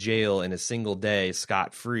Nacho out of jail in a single day,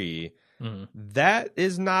 scot-free. Mm-hmm. That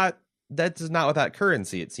is not without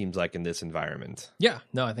currency, it seems like, in this environment. Yeah,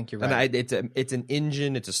 no, I think you're right. And it's an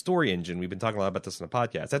engine, it's a story engine. We've been talking a lot about this in the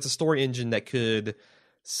podcast. That's a story engine that could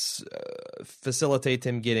facilitate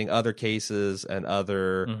him getting other cases and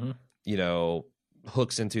other,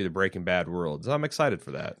 hooks into the Breaking Bad world. So I'm excited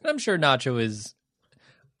for that. I'm sure Nacho is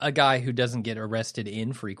a guy who doesn't get arrested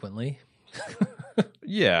infrequently.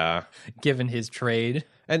 Yeah. Given his trade.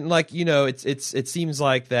 And it seems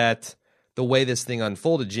like that the way this thing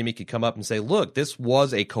unfolded, Jimmy could come up and say, look, this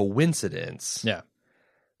was a coincidence. Yeah.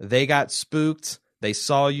 They got spooked. They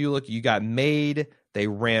saw you. Look, you got made. They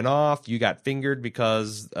ran off. You got fingered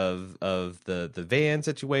because of the van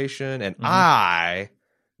situation. And I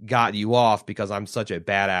got you off because I'm such a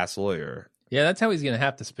badass lawyer. Yeah, that's how he's going to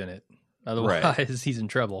have to spin it. Otherwise, he's in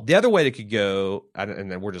trouble. The other way it could go, and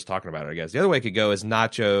then we're just talking about it, I guess. The other way it could go is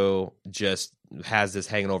Nacho just has this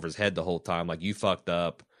hanging over his head the whole time. Like, you fucked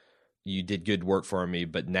up. You did good work for me,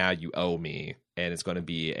 but now you owe me. And it's going to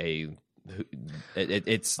be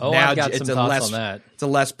it's a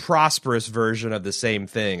less prosperous version of the same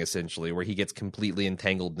thing, essentially, where he gets completely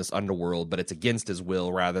entangled in this underworld, but it's against his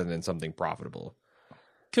will rather than something profitable.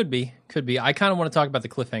 Could be. I kind of want to talk about the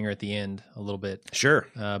cliffhanger at the end a little bit. Sure.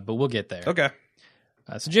 But we'll get there. Okay.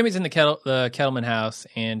 So Jimmy's in the Kettleman house,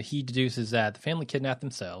 and he deduces that the family kidnapped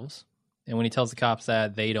themselves. And when he tells the cops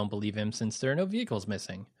that, they don't believe him since there are no vehicles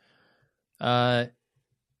missing. This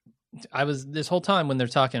whole time when they're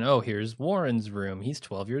talking, here's Warren's room. He's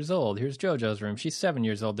 12 years old. Here's JoJo's room. She's 7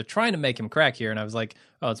 years old. They're trying to make him crack here. And I was like,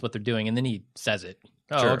 it's what they're doing. And then he says it.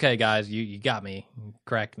 Sure. Okay, guys, you got me. You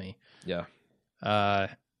cracked me. Yeah.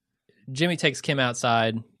 Jimmy takes Kim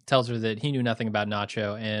outside, tells her that he knew nothing about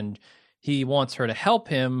Nacho, and he wants her to help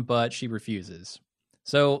him, but she refuses.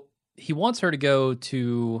 So he wants her to go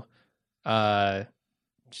to Hamlin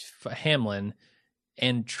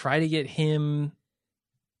and try to get him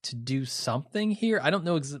to do something here. I don't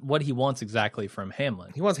know what he wants exactly from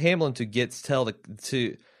Hamlin. He wants Hamlin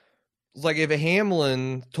to like if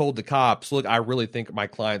Hamlin told the cops, look, I really think my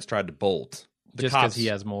client's tried to bolt. Just because he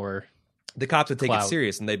has more. The cops would take clout. It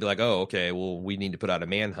serious, and they'd be like, "Oh, okay. Well, we need to put out a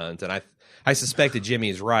manhunt." And I suspect that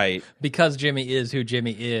Jimmy's right because Jimmy is who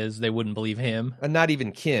Jimmy is. They wouldn't believe him, and not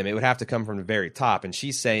even Kim. It would have to come from the very top. And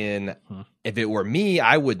she's saying, "If it were me,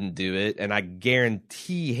 I wouldn't do it." And I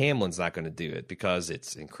guarantee Hamlin's not going to do it because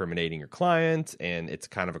it's incriminating your client, and it's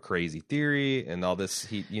kind of a crazy theory, and all this.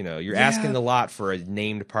 You're asking a lot for a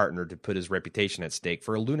named partner to put his reputation at stake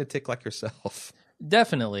for a lunatic like yourself.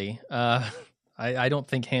 Definitely. I don't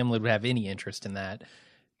think Hamlin would have any interest in that.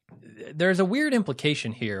 there's a weird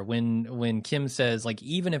implication here when Kim says, like,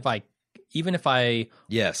 even if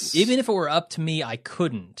Yes. even if it were up to me, I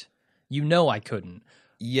couldn't. I couldn't.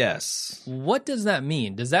 Yes. What does that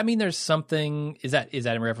mean? Does that mean there's something? Is that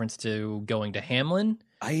in reference to going to Hamlin?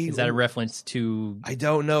 Is that a reference to? I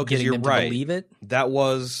don't know, because getting you're them right. to believe it?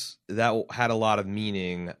 That had a lot of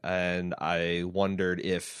meaning, and I wondered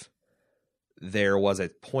if there was a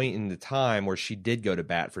point in the time where she did go to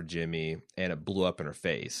bat for Jimmy and it blew up in her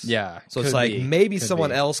face. Yeah. So it's like maybe Could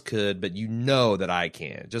someone be. else could, but you know that I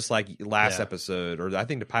can't. Just like last episode, or I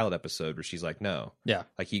think the pilot episode, where she's like, no. Yeah.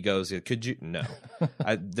 Like he goes, could you? No.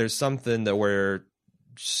 There's something that where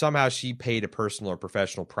somehow she paid a personal or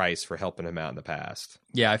professional price for helping him out in the past.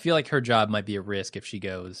 Yeah, I feel like her job might be a risk if she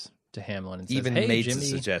goes to Hamlin and says, Even hey, made Jimmy. the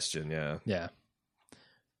suggestion, yeah. Yeah.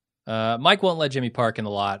 Mike won't let Jimmy park in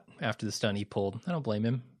the lot after the stunt he pulled. I don't blame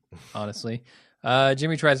him, honestly.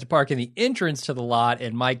 Jimmy tries to park in the entrance to the lot,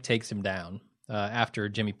 and Mike takes him down after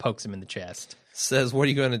Jimmy pokes him in the chest. Says, what are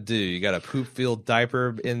you going to do? You got a poop-filled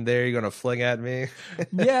diaper in there you're going to fling at me?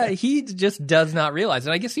 Yeah, he just does not realize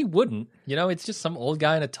it. I guess he wouldn't. It's just some old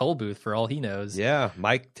guy in a toll booth for all he knows. Yeah,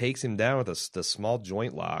 Mike takes him down with a small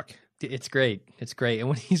joint lock. It's great. It's great. And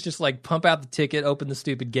when he's just like, pump out the ticket, open the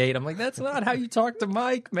stupid gate, I'm like, that's not how you talk to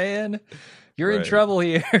Mike, man. You're in trouble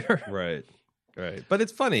here. Right. But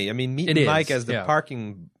it's funny. I mean, meeting Mike as the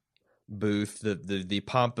parking booth, the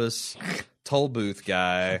pompous toll booth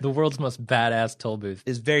guy. The world's most badass toll booth.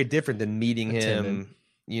 Is very different than meeting Attendant.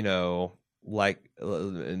 him,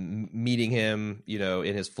 meeting him,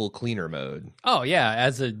 in his full cleaner mode. Oh, yeah.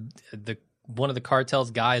 As one of the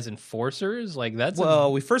cartel's guys enforcers, like that's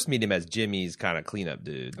we first meet him as Jimmy's kind of cleanup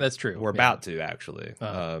dude. That's true. We're about to actually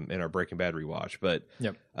in our Breaking Bad rewatch, but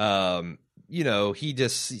yep. He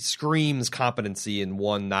just screams competency and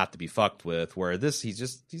one not to be fucked with. Where he's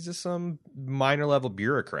just some minor level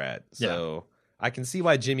bureaucrat. So I can see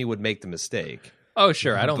why Jimmy would make the mistake. Oh,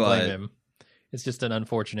 sure, I don't blame him. It's just an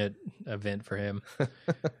unfortunate event for him.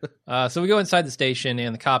 So we go inside the station,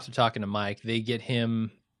 and the cops are talking to Mike. They get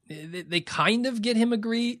him. They kind of get him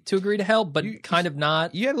agree to help, but kind of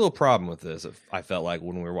not. You had a little problem with this, I felt like,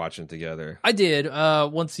 when we were watching it together. I did.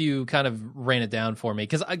 Once you kind of ran it down for me,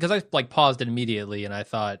 because I like paused it immediately, and I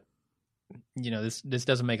thought, this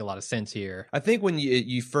doesn't make a lot of sense here. I think when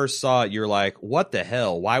you first saw it, you're like, what the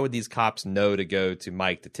hell? Why would these cops know to go to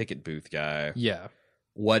Mike, the ticket booth guy? Yeah.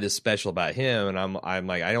 What is special about him? And I'm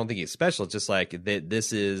like, I don't think he's special. It's just like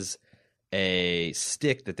this is a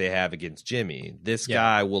stick that they have against Jimmy. This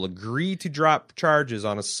guy will agree to drop charges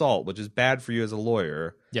on assault, which is bad for you as a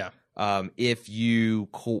lawyer. Yeah. If you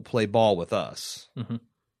play ball with us. Mm-hmm.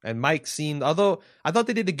 And Mike seemed, although I thought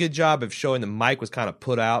they did a good job of showing that Mike was kind of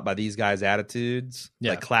put out by these guys' attitudes,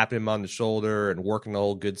 like clapping him on the shoulder and working the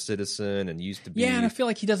whole good citizen and used to be. Yeah, and I feel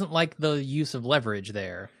like he doesn't like the use of leverage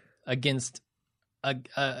there against a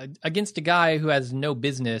guy who has no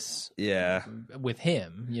business with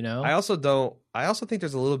him, I also think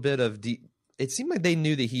there's a little bit of it seemed like they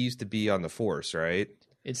knew that he used to be on the force, right?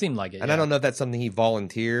 It seemed like it. And I don't know if that's something he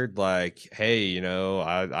volunteered, like, hey,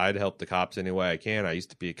 I'd help the cops any way I can. I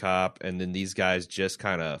used to be a cop. And then these guys just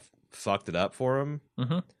kind of fucked it up for him.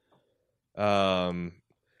 Mm-hmm.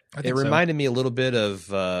 It reminded me a little bit of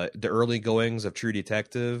the early goings of True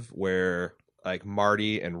Detective, where like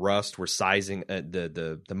Marty and Rust were sizing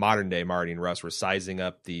the modern day Marty and Rust were sizing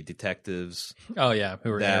up the detectives. Oh yeah,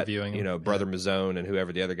 who were interviewing him. Brother Mazzone and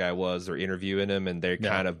whoever the other guy was. They're interviewing him, and they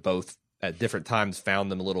kind of both at different times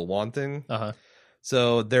found them a little wanting. Uh-huh.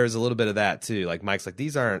 So there's a little bit of that too. Like Mike's like,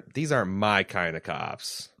 these aren't my kind of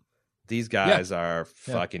cops. These guys are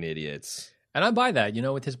fucking idiots. And I buy that.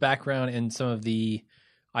 With his background and some of the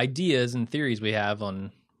ideas and theories we have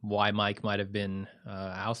on why Mike might have been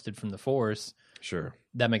ousted from the force. Sure.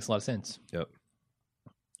 That makes a lot of sense. Yep.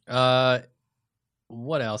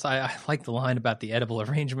 What else? I like the line about the edible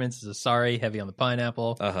arrangements. Sorry, heavy on the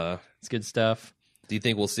pineapple. Uh-huh. It's good stuff. Do you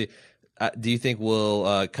think we'll see? Do you think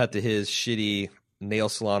we'll cut to his shitty nail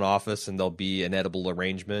salon office and there'll be an edible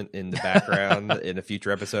arrangement in the background in a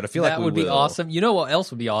future episode? I feel like that would be awesome. You know what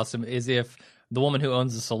else would be awesome is if the woman who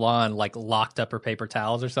owns the salon locked up her paper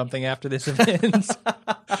towels or something after this event,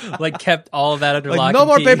 kept all of that under lock. No and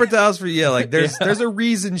more key. paper towels for you. There's a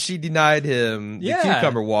reason she denied him the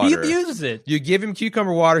cucumber water. He abuses it. You give him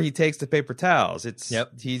cucumber water, he takes the paper towels.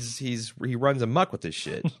 Yep. He runs amok with this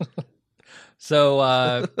shit.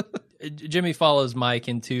 So Jimmy follows Mike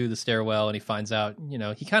into the stairwell, and he finds out,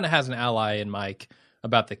 he kind of has an ally in Mike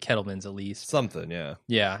about the Kettlemans at least. Something, yeah.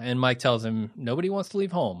 Yeah, and Mike tells him nobody wants to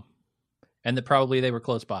leave home. And that probably they were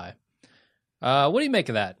close by. What do you make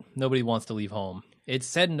of that? Nobody wants to leave home. It's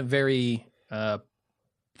said in a very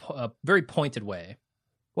very pointed way.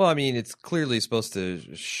 Well, I mean, it's clearly supposed to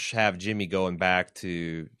have Jimmy going back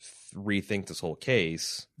to rethink this whole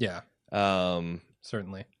case. Yeah,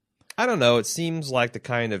 certainly. I don't know. It seems like the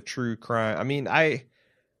kind of true crime. I mean, I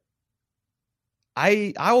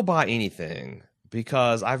will buy anything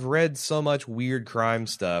because I've read so much weird crime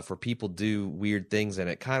stuff where people do weird things and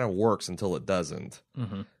it kind of works until it doesn't.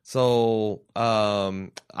 Mm-hmm. So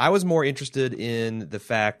I was more interested in the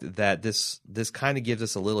fact that this kind of gives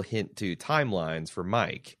us a little hint to timelines for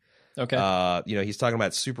Mike. Okay. He's talking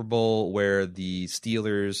about Super Bowl where the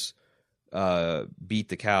Steelers beat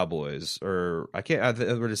the Cowboys, or where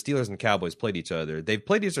the Steelers and the Cowboys played each other. They've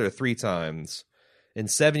played each other 3 times in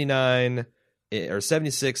 79 or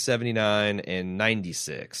 76, 79, and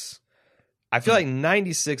 96. I feel like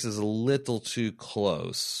 96 is a little too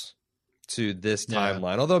close to this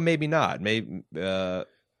timeline, although maybe not. Maybe, but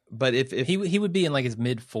if he would be in like his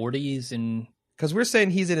mid 40s and. Because we're saying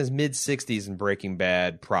he's in his mid-60s in Breaking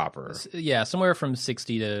Bad proper. Yeah, somewhere from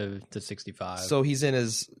 60 to 65. So he's in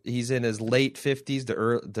his late 50s to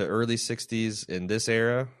early 60s in this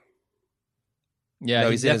era. Yeah, no,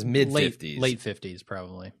 he's in his mid-50s. Late 50s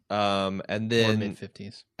probably. And then or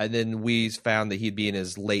mid-50s. And then we found that he'd be in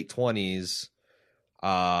his late 20s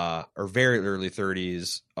or very early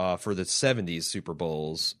 30s for the 70s Super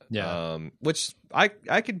Bowls. Yeah. Which I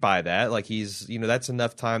could buy that. Like he's, that's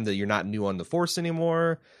enough time that you're not new on the force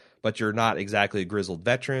anymore, but you're not exactly a grizzled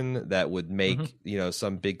veteran that would make,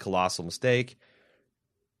 some big colossal mistake.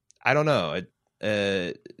 I don't know.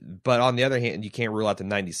 But on the other hand, you can't rule out the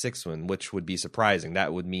 96 one, which would be surprising.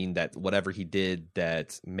 That would mean that whatever he did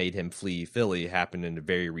that made him flee Philly happened in the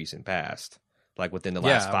very recent past, like within the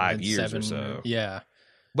last 5 years or so. Yeah.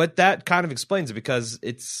 But that kind of explains it because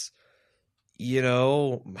it's,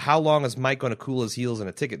 how long is Mike going to cool his heels in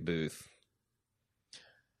a ticket booth?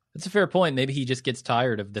 That's a fair point. Maybe he just gets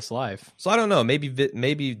tired of this life. So I don't know. Maybe the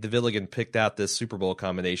Villigan picked out this Super Bowl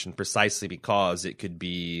combination precisely because it could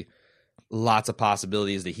be lots of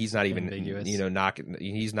possibilities that he's not even,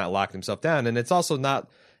 he's not locking himself down. And it's also not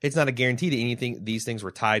a guarantee that these things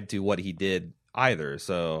were tied to what he did either.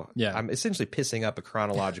 So yeah. I'm essentially pissing up a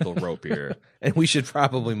chronological rope here, and we should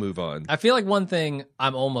probably move on. I feel like one thing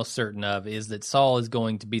I'm almost certain of is that Saul is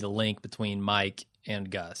going to be the link between Mike and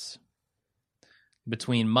Gus.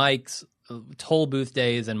 Between Mike's toll booth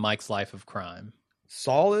days and Mike's life of crime.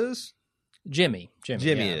 Saul is? Jimmy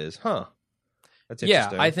is. Huh. That's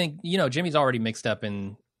interesting. Yeah, I think, Jimmy's already mixed up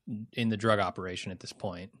in the drug operation at this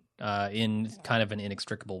point, in kind of an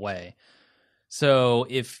inextricable way. So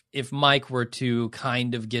if Mike were to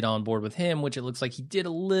kind of get on board with him, which it looks like he did a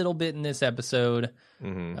little bit in this episode,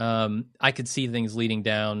 I could see things leading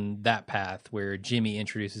down that path where Jimmy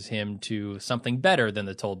introduces him to something better than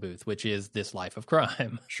the toll booth, which is this life of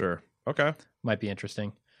crime. Sure. Okay. Might be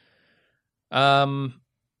interesting.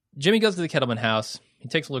 Jimmy goes to the Kettleman house. He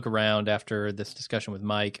takes a look around after this discussion with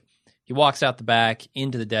Mike. He walks out the back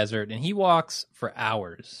into the desert, and he walks for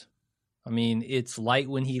hours. I mean, it's light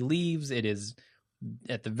when he leaves. It is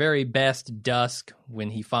at the very best dusk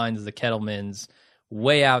when he finds the Kettlemans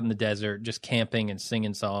way out in the desert, just camping and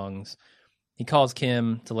singing songs. He calls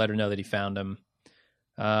Kim to let her know that he found him.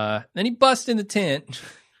 Then he busts in the tent,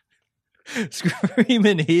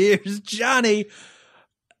 screaming, "Here's Johnny!"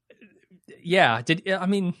 Yeah,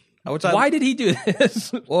 why did he do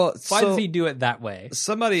this? Well, why does he do it that way?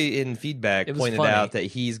 Somebody in feedback pointed out that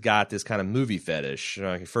he's got this kind of movie fetish.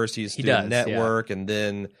 First he's doing Network, and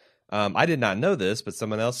then I did not know this, but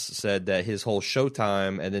someone else said that his whole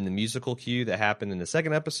Showtime and then the musical cue that happened in the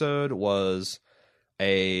second episode was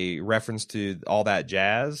a reference to All That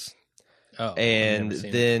Jazz. Oh, and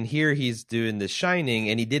then here he's doing The Shining,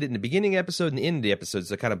 and he did it in the beginning episode and the end of the episode,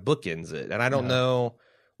 so it kind of bookends it. And I don't know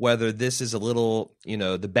whether this is a little,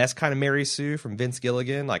 the best kind of Mary Sue from Vince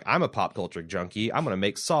Gilligan. Like, I'm a pop culture junkie. I'm going to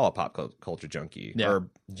make Saul a pop culture junkie. Yeah. Or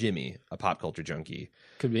Jimmy a pop culture junkie.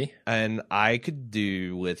 Could be. And I could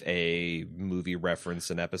do with a movie reference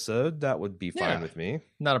an episode. That would be fine with me.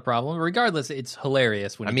 Not a problem. Regardless, it's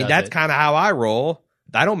hilarious when that's kind of how I roll.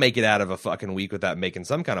 I don't make it out of a fucking week without making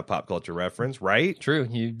some kind of pop culture reference, right? True.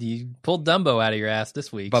 You pulled Dumbo out of your ass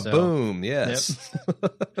this week. But boom, yes.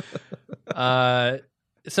 Yep.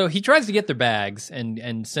 So he tries to get their bags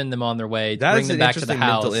and send them on their way. That bring is them an back to the interesting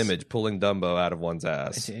house. mental image, pulling Dumbo out of one's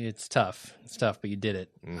ass. It's tough. It's tough, but you did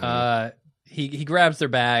it. Mm-hmm. He grabs their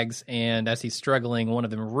bags, and as he's struggling, one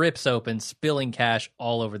of them rips open, spilling cash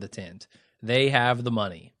all over the tent. They have the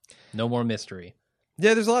money. No more mystery.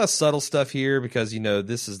 Yeah, there's a lot of subtle stuff here because,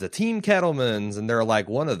 this is the Team Kettlemans, and they're like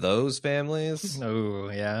one of those families.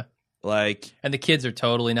 Oh, yeah. Like, and the kids are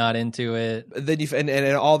totally not into it. Then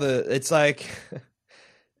and all the, it's like...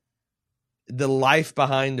 the life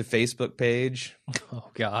behind a Facebook page. Oh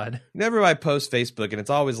God. Whenever I post Facebook, and it's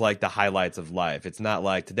always like the highlights of life. It's not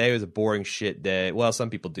like today was a boring shit day. Well, some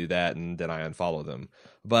people do that and then I unfollow them.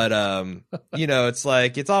 But it's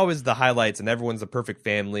like it's always the highlights and everyone's the perfect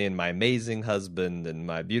family and my amazing husband and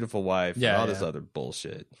my beautiful wife and all this other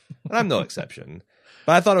bullshit. And I'm no exception.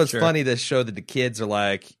 But I thought it was funny to show that the kids are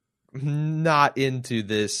like not into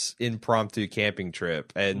this impromptu camping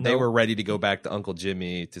trip and they were ready to go back to Uncle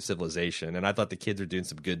Jimmy to civilization, and I thought the kids were doing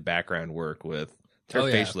some good background work with their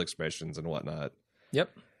facial expressions and whatnot.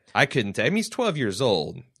 Yep. I couldn't tell. I mean, he's 12 years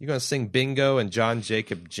old. You're going to sing Bingo and John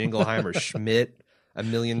Jacob Jingleheimer Schmidt a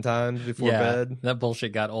million times before bed? That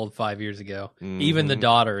bullshit got old 5 years ago. Even the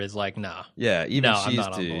daughter is like, nah. Yeah, even she's I'm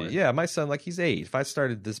not on board. Yeah, my son, like, he's 8. If I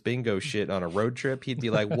started this bingo shit on a road trip, he'd be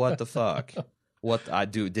like, what the fuck? What I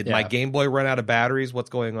do? Did my Game Boy run out of batteries? What's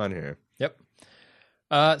going on here?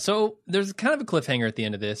 Yep. So there's kind of a cliffhanger at the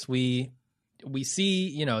end of this. We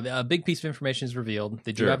see, a big piece of information is revealed.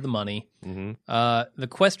 They do have the money. Mm-hmm. The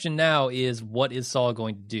question now is, what is Saul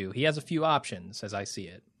going to do? He has a few options, as I see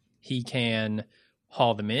it. He can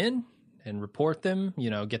haul them in and report them.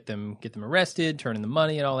 Get them arrested, turn in the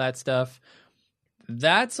money, and all that stuff.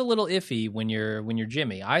 That's a little iffy when you're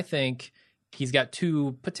Jimmy. I think he's got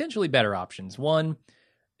two potentially better options. One,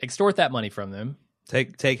 extort that money from them.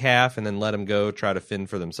 Take half and then let them go try to fend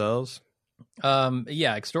for themselves.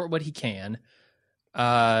 Extort what he can.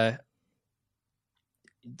 And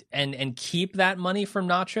keep that money from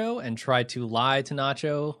Nacho and try to lie to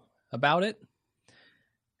Nacho about it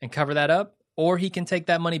and cover that up. Or he can take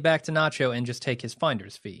that money back to Nacho and just take his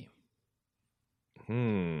finder's fee.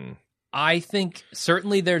 I think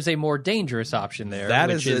certainly there's a more dangerous option there,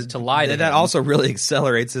 which is to lie to him. That also really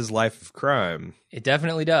accelerates his life of crime. It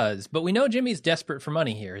definitely does. But we know Jimmy's desperate for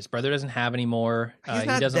money here. His brother doesn't have any more. He's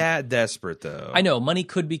not that desperate, though. I know. Money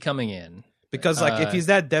could be coming in. Because if he's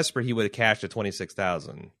that desperate, he would have cashed at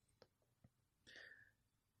 $26,000.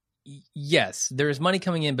 Yes, there is money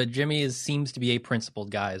coming in, but Jimmy seems to be a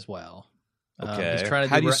principled guy as well. Okay. He's trying to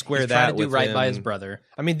How do you square that trying to do with right him? By his brother.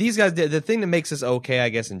 I mean, these guys. The thing that makes this okay, I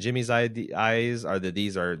guess, in Jimmy's eyes, are that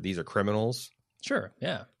these are criminals. Sure.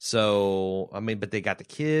 Yeah. So I mean, but they got the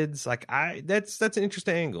kids. Like that's an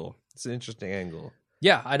interesting angle. It's an interesting angle.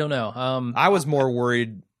 Yeah, I don't know. I was more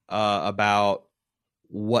worried about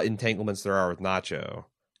what entanglements there are with Nacho.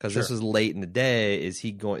 Because this was late in the day. Is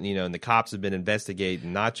he going, and the cops have been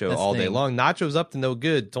investigating Nacho all day long. Nacho's up to no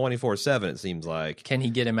good 24/7, it seems like. Can he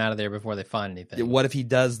get him out of there before they find anything? What if he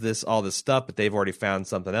does all this stuff, but they've already found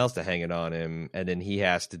something else to him it on him, and then he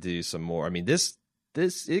has to do some more? I mean, this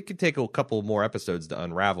it could take a couple more episodes to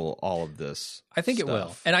unravel all of this. I think it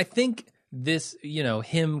will. And I think this,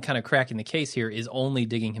 him kind of cracking the case here is only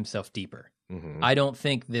digging himself deeper. Mm-hmm. I don't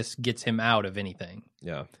think this gets him out of anything.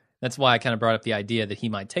 Yeah. That's why I kind of brought up the idea that he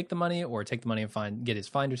might take the money and get his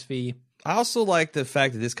finder's fee. I also like the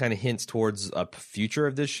fact that this kind of hints towards a future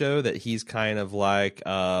of this show, that he's kind of like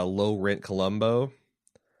low rent Columbo.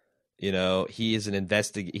 He is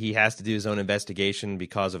he has to do his own investigation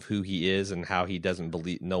because of who he is and how he doesn't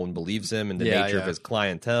believe, no one believes him, and the nature of his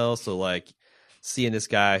clientele. So like seeing this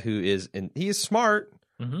guy he is smart.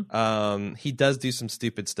 Mm-hmm. He does do some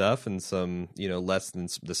stupid stuff and some, less than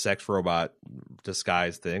the sex robot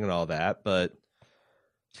disguise thing and all that. But,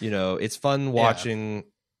 it's fun watching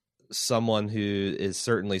someone who is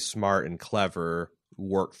certainly smart and clever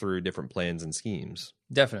work through different plans and schemes.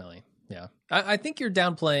 Definitely. Yeah. I think you're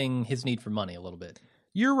downplaying his need for money a little bit.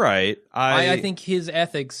 You're right. I think his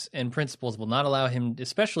ethics and principles will not allow him,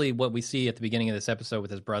 especially what we see at the beginning of this episode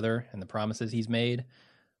with his brother and the promises he's made.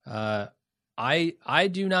 I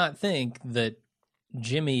do not think that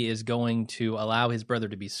Jimmy is going to allow his brother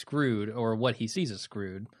to be screwed, or what he sees as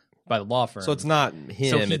screwed, by the law firm. So it's not him.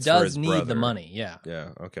 So he it's does for his need brother. the money. Yeah. Yeah.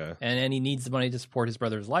 Okay. And he needs the money to support his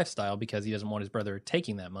brother's lifestyle because he doesn't want his brother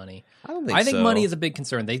taking that money. I think money is a big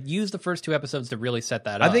concern. They used the first 2 episodes to really set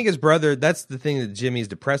that up. I think his brother. That's the thing that Jimmy's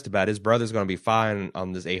depressed about. His brother's going to be fine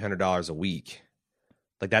on this $800 a week.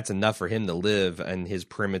 Like, that's enough for him to live in his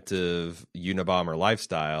primitive Unabomber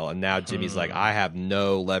lifestyle. And now Jimmy's like, I have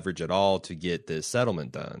no leverage at all to get this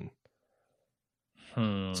settlement done.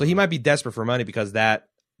 So he might be desperate for money because that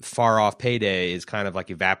far off payday is kind of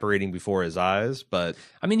like evaporating before his eyes. But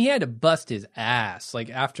I mean, he had to bust his ass.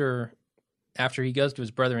 Like, after he goes to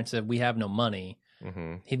his brother and said, we have no money.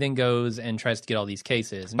 Mm-hmm. He then goes and tries to get all these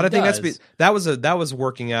cases. But I think that was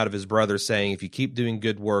working out of his brother saying, if you keep doing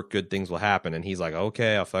good work, good things will happen. And he's like,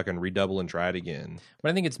 okay, I'll fucking redouble and try it again.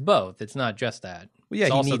 But I think it's both. It's not just that. Well, yeah,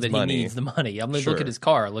 it's he also needs that money. He needs the money. I'm going to look at his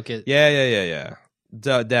car. Yeah.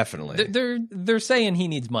 Definitely. They're saying he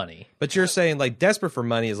needs money. But you're saying like desperate for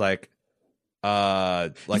money is like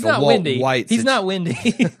like he's a not Walt Wendy. White. He's not Wendy.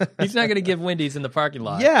 He's not going to give Wendy's in the parking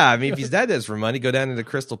lot. Yeah, I mean, if he's that does for money, go down to the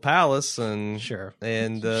Crystal Palace and Sure.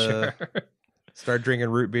 start drinking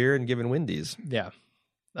root beer and giving Wendy's. Yeah.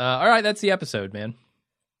 All right, that's the episode, man.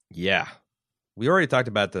 Yeah. We already talked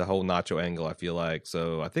about the whole Nacho angle, I feel like.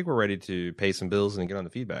 So I think we're ready to pay some bills and get on the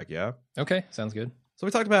feedback, yeah? Okay, sounds good. So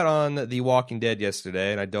we talked about on The Walking Dead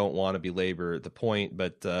yesterday, and I don't want to belabor the point,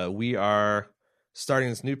 but we are starting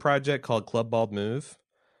this new project called Club Bald Move,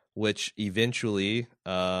 which eventually,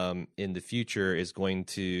 in the future, is going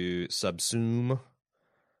to subsume,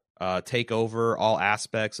 take over all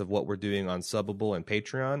aspects of what we're doing on Subbable and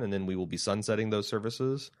Patreon, and then we will be sunsetting those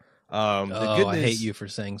services. The good I news... hate you for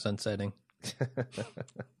saying sunsetting.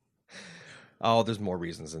 Oh, there's more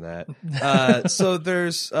reasons than that. So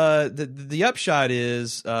there's the upshot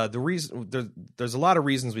is the reason there's a lot of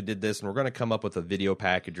reasons we did this, and we're going to come up with a video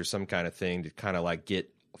package or some kind of thing to kind of like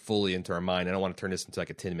get fully into our mind. I don't want to turn this into like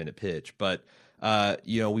a 10-minute pitch, but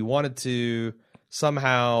we wanted to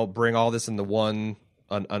somehow bring all this into one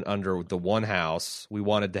under the one house. We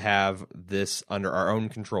wanted to have this under our own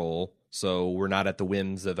control. So we're not at the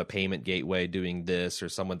whims of a payment gateway doing this or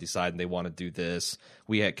someone deciding they want to do this.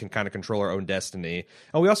 We can kind of control our own destiny.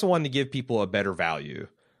 And we also wanted to give people a better value.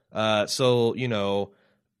 To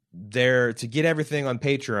get everything on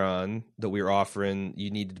Patreon that we were offering,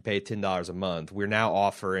 you needed to pay $10 a month. We're now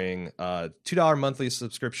offering a $2 monthly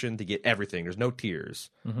subscription to get everything. There's no tiers.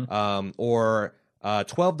 Or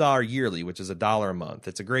 $12 yearly, which is $1 a month.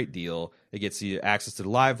 It's a great deal. It gets you access to the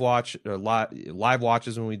live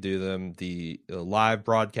watches when we do them, the live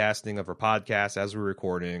broadcasting of our podcast as we're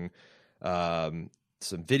recording, some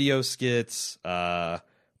video skits,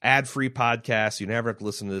 ad-free podcasts. You never have to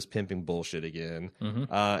listen to this pimping bullshit again.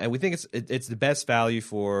 And we think it's the best value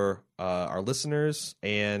for our listeners,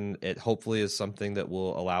 and it hopefully is something that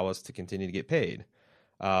will allow us to continue to get paid.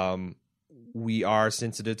 We are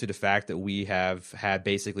sensitive to the fact that we have had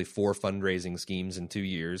basically 4 fundraising schemes in 2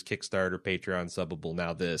 years: Kickstarter, Patreon, Subbable,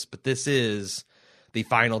 now this. But this is the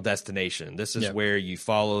final destination. This is where you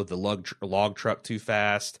follow the log truck too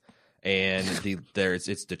fast, and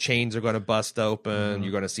the chains are going to bust open.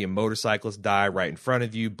 You're going to see a motorcyclist die right in front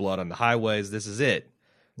of you, blood on the highways. This is it.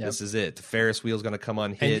 This is it. The Ferris wheel's going to come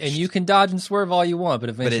unhitched. And you can dodge and swerve all you want, but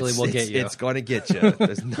eventually we'll get you. It's going to get you.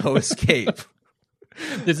 There's no escape.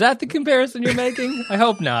 Is that the comparison you're making? I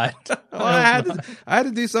hope not. Well, I had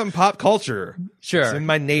to do something pop culture. Sure. It's in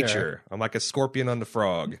my nature. Sure. I'm like a scorpion on the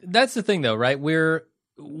frog. That's the thing, though, right?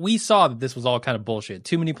 We saw that this was all kind of bullshit.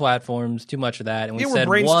 Too many platforms, too much of that. And we're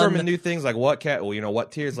brainstorming new things like what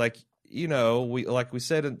tiers, we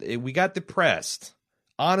said, we got depressed,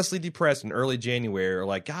 honestly depressed in early January. Or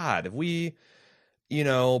like, God, if we,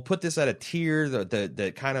 put this at a tier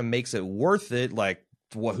that kind of makes it worth it, like,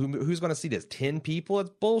 who's going to see this? 10 people? It's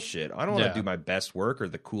bullshit. I don't want to do my best work or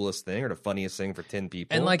the coolest thing or the funniest thing for 10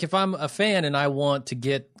 people. And like, if I'm a fan and I want to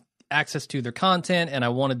get access to their content and I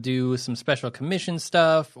want to do some special commission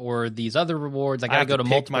stuff or these other rewards, I got to go to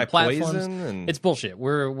multiple platforms. It's bullshit.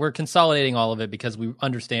 We're consolidating all of it because we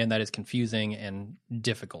understand that it's confusing and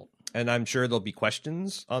difficult. And I'm sure there'll be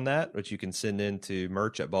questions on that, which you can send in to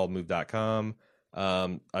merch@baldmove.com.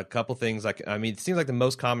 A couple things it seems like the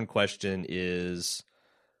most common question is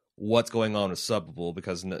what's going on with Subbable,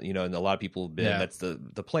 because and a lot of people have been that's the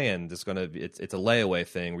plan. It's a layaway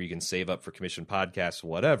thing where you can save up for commission podcasts or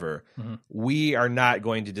whatever. We are not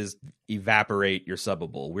going to just evaporate your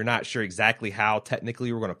Subbable. We're not sure exactly how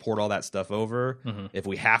technically we're going to port all that stuff over. If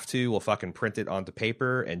we have to, we'll fucking print it onto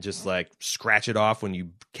paper and just like scratch it off when you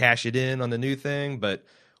cash it in on the new thing. But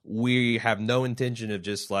we have no intention of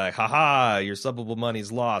just like, haha, your Subbable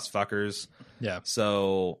money's lost, fuckers. Yeah.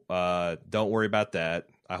 So don't worry about that.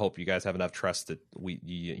 I hope you guys have enough trust that we're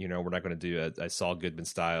not going to do a Saul Goodman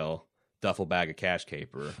style duffel bag of cash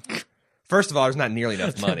caper. First of all, there's not nearly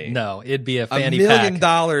enough money. No, it'd be a fanny $1 million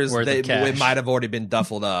million. It might have already been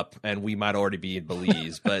duffled up, and we might already be in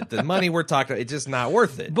Belize. But the money we're talking, it's just not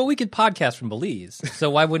worth it. But we could podcast from Belize,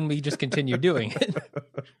 so why wouldn't we just continue doing it?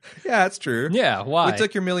 Yeah, that's true. Yeah, why? We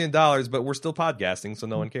took your $1 million, but we're still podcasting, so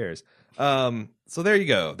no one cares. So there you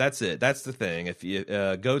go. That's it. That's the thing. If you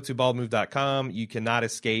go to baldmove.com, you cannot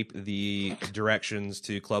escape the directions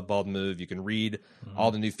to Club Bald Move. You can read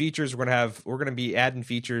all the new features. We're going to be adding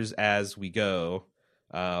features as we go.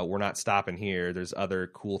 We're not stopping here. There's other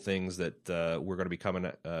cool things that we're going to be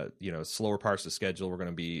coming, slower parts of the schedule we're going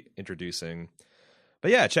to be introducing.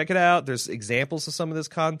 But yeah, check it out. There's examples of some of this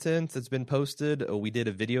content that's been posted. We did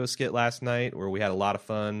a video skit last night where we had a lot of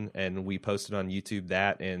fun, and we posted on YouTube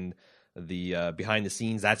that and the behind the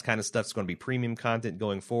scenes. That's kind of stuff's going to be premium content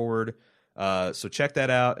going forward. So check that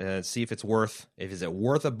out and see if it's worth. If is it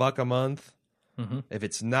worth $1 a month? Mm-hmm. If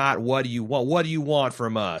it's not, what do you want? What do you want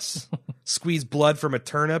from us? Squeeze blood from a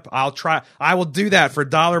turnip? I'll try. I will do that for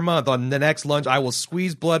 $1 a month. On the next lunch, I will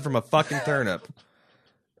squeeze blood from a fucking turnip.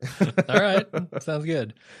 All right, sounds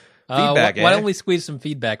good. Feedback. Why don't we squeeze some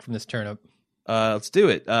feedback from this turnip? Let's do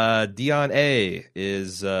it. Dion A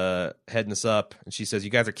is heading us up, and she says, "You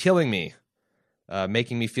guys are killing me,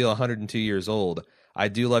 making me feel 102 years old. I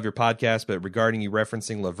do love your podcast, but regarding you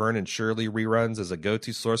referencing Laverne and Shirley reruns as a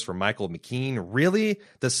go-to source for Michael McKean, really?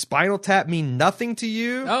 Does Spinal Tap mean nothing to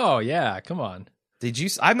you? Oh, yeah, come on. Did you?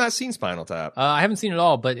 I've not seen Spinal Tap. I haven't seen it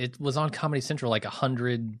all, but it was on Comedy Central like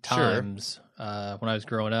 100 times when I was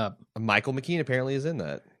growing up. Michael McKean apparently is in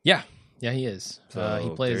that. Yeah, he is. So, he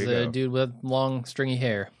plays there you a go. dude with long, stringy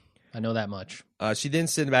hair. I know that much. She then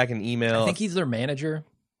sent back an email. I think he's their manager,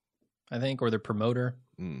 or their promoter.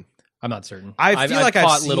 Mm. I'm not certain. I feel like I've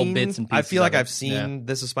caught seen little bits and pieces. I feel like of it. I've seen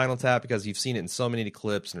This is Spinal Tap because you've seen it in so many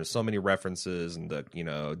clips and there's so many references and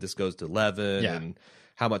this goes to 11 and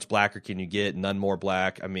how much blacker can you get? None more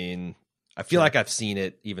black. I mean, I feel like I've seen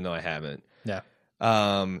it even though I haven't. Yeah.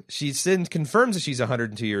 She confirms that she's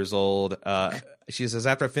 102 years old. She says,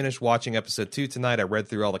 after I finished watching episode 2 tonight, I read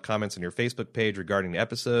through all the comments on your Facebook page regarding the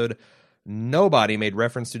episode. Nobody made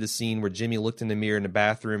reference to the scene where Jimmy looked in the mirror in the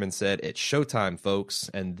bathroom and said, "It's showtime,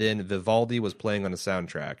 folks," and then Vivaldi was playing on the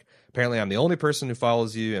soundtrack. Apparently, I'm the only person who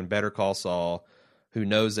follows you and Better Call Saul who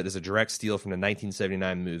knows that it's a direct steal from the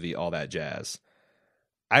 1979 movie All That Jazz.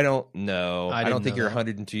 I don't know. I don't think you're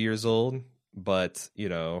 102 years old, but,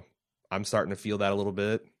 I'm starting to feel that a little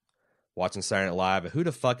bit. Watching Saturday Night Live, who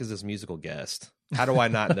the fuck is this musical guest? How do I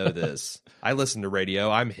not know this? I listen to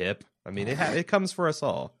radio. I'm hip. I mean, it comes for us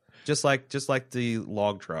all. Just like the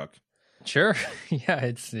log truck. Sure. Yeah,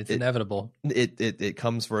 it's inevitable. It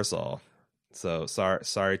comes for us all. So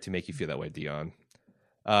sorry to make you feel that way, Dion.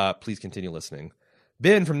 Please continue listening.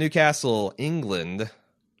 Ben from Newcastle, England.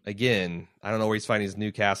 Again, I don't know where he's finding his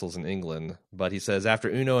Newcastles in England, but he says, after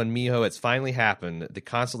Uno and Miho, it's finally happened. The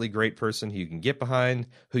constantly great person who you can get behind,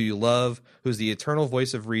 who you love, who's the eternal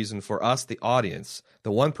voice of reason for us, the audience.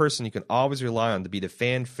 The one person you can always rely on to be the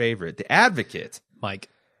fan favorite, the advocate. Mike.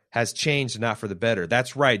 Has changed, not for the better.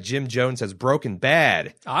 That's right. Jim Jones has broken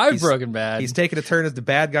bad. I've broken bad. He's taken a turn as the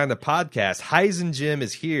bad guy on the podcast. Heisen Jim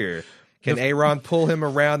is here. Can Aaron pull him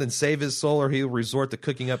around and save his soul, or he'll resort to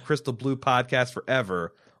cooking up Crystal Blue podcast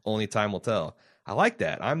forever? Only time will tell. I like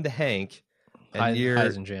that. I'm the Hank, and you're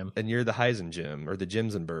Heisen Jim, and you're the Heisen Jim or the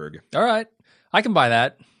Jimsenberg. All right, I can buy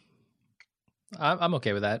that. I'm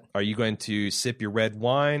okay with that. Are you going to sip your red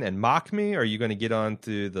wine and mock me, or are you going to get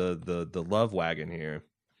onto the love wagon here?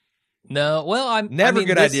 No, well, a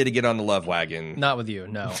good idea to get on the love wagon. Not with you,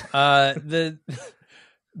 no.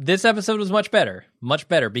 This episode was much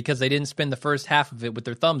better because they didn't spend the first half of it with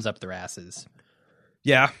their thumbs up their asses.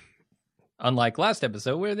 Yeah, unlike last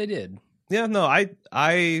episode where they did. Yeah, no,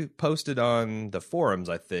 I posted on the forums,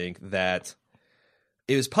 I think, that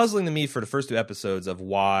it was puzzling to me for the first 2 episodes of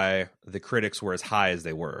why the critics were as high as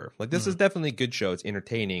they were. Like, this is definitely a good show. It's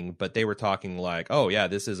entertaining, but they were talking like, oh, yeah,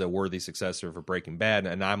 this is a worthy successor for Breaking Bad,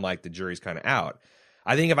 and I'm like, the jury's kind of out.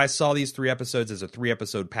 I think if I saw these 3 episodes as a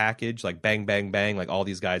 3-episode package, like bang, bang, bang, like all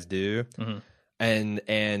these guys do, and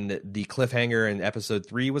the cliffhanger in episode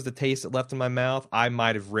 3 was the taste that left in my mouth, I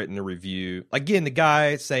might have written a review. Again, the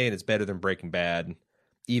guy saying it's better than Breaking Bad,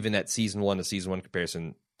 even at season 1 to season 1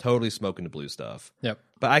 comparison, totally smoking the blue stuff. Yep.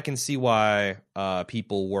 But I can see why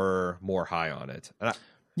people were more high on it.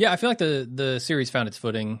 Yeah, I feel like the series found its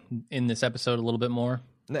footing in this episode a little bit more.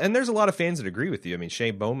 And there's a lot of fans that agree with you. I mean,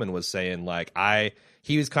 Shane Bowman was saying, like,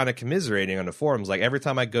 he was kind of commiserating on the forums. Like, every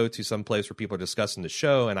time I go to some place where people are discussing the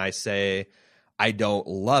show and I say I don't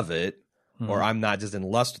love it or I'm not just in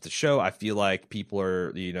lust with the show, I feel like people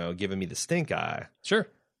are, giving me the stink eye. Sure.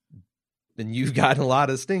 And you've gotten a lot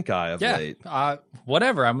of stink eye of late.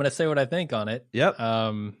 Whatever. I'm going to say what I think on it. Yep.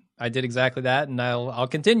 I did exactly that, and I'll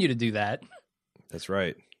continue to do that. That's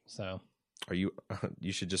right. So, you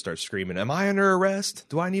should just start screaming, "Am I under arrest?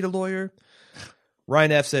 Do I need a lawyer?"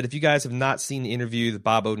 Ryan F. said, if you guys have not seen the interview that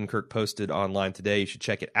Bob Odenkirk posted online today, you should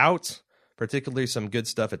check it out. Particularly some good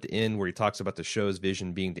stuff at the end where he talks about the show's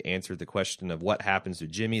vision being to answer the question of what happens to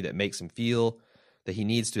Jimmy that makes him feel that he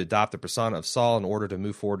needs to adopt the persona of Saul in order to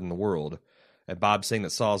move forward in the world. And Bob saying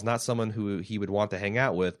that Saul is not someone who he would want to hang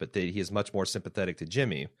out with, but that he is much more sympathetic to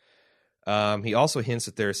Jimmy. He also hints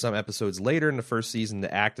that there are some episodes later in the first season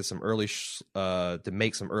to act as some early to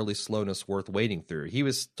make some early slowness worth waiting through. He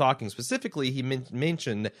was talking specifically. He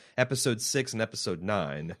mentioned episode 6 and episode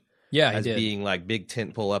 9. Yeah, he as did. being like big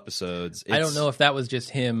tentpole episodes. I don't know if that was just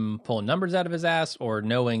him pulling numbers out of his ass or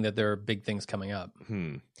knowing that there are big things coming up.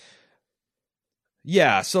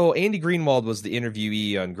 Yeah, so Andy Greenwald was the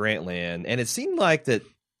interviewee on Grantland, and it seemed like that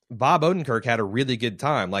Bob Odenkirk had a really good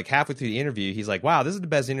time. Like halfway through the interview, he's like, "Wow, this is the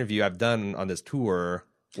best interview I've done on this tour."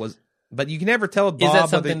 But you can never tell Bob. Is that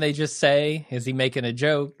something they just say? Is he making a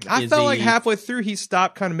joke? I felt like halfway through he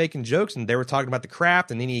stopped kind of making jokes, and they were talking about the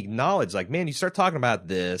craft, and then he acknowledged, like, "Man, you start talking about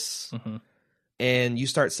this, and you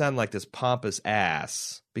start sounding like this pompous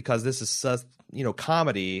ass because this is such,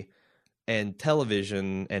 comedy and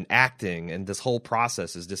television and acting, and this whole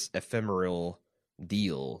process is this ephemeral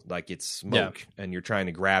deal, like it's smoke, and you're trying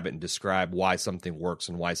to grab it and describe why something works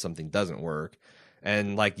and why something doesn't work."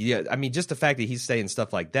 And like, yeah, I mean, just the fact that he's saying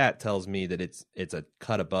stuff like that tells me that it's a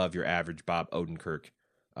cut above your average Bob Odenkirk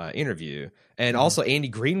interview. And also Andy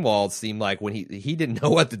Greenwald seemed like when he didn't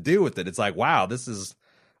know what to do with it. It's like, wow,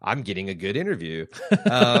 I'm getting a good interview.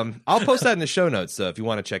 I'll post that in the show notes, so if you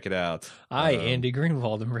want to check it out. Andy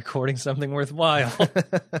Greenwald, am recording something worthwhile.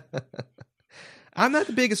 I'm not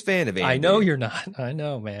the biggest fan of Andy. I know you're not. I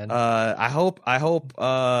know, man. I hope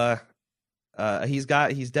he's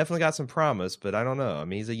definitely got some promise, but I don't know. I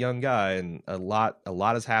mean, he's a young guy, and a lot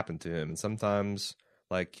has happened to him. And sometimes,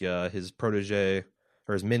 like his protege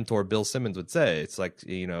or his mentor Bill Simmons would say, it's like,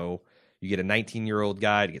 you get a 19-year-old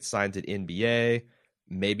guy to get signed to the NBA.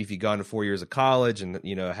 Maybe if he'd gone to 4 years of college and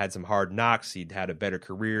had some hard knocks, he'd had a better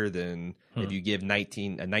career than if you give a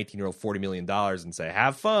 19-year-old $40 million and say,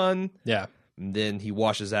 "Have fun." Yeah. And then he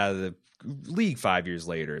washes out of the league 5 years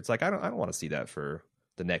later. It's like, I don't want to see that for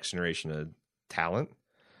the next generation of talent.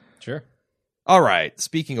 Sure. All right.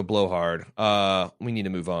 Speaking of blowhard, we need to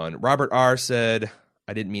move on. Robert R. said,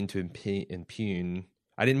 "I didn't mean to impugn.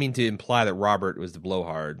 I didn't mean to imply that Robert was the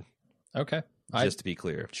blowhard." Okay. Just to be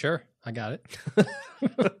clear. Sure. I got it.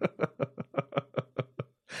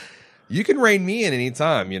 You can rein me in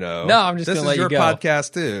anytime, No, I'm just going to let you go. This is your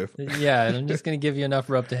podcast, too. Yeah, and I'm just going to give you enough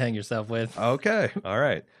rope to hang yourself with. Okay. All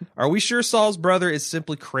right. Are we sure Saul's brother is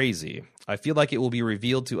simply crazy? I feel like it will be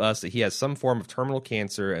revealed to us that he has some form of terminal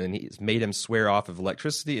cancer, and he's made him swear off of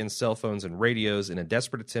electricity and cell phones and radios in a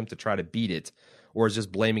desperate attempt to try to beat it, or is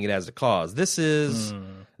just blaming it as the cause. This is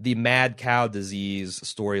the mad cow disease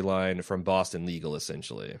storyline from Boston Legal,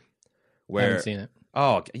 essentially. I haven't seen it.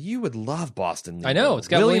 Oh, you would love Boston Legal. I know, it's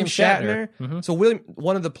got William Shatner. Mm-hmm. So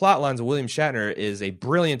one of the plot lines of William Shatner is a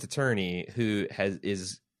brilliant attorney who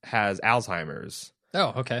has Alzheimer's.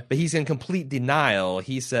 Oh, okay. But he's in complete denial.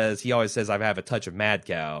 He always says, "I have a touch of mad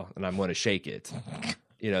cow, and I'm going to shake it."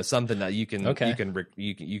 Something that you can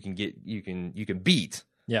beat.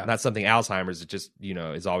 Yeah, not something Alzheimer's. It just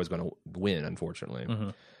is always going to win,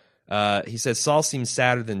 unfortunately. He says Saul seems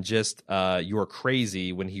sadder than just "you're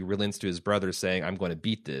crazy" when he relents to his brother saying, "I'm going to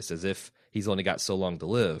beat this," as if he's only got so long to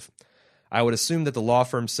live. I would assume that the law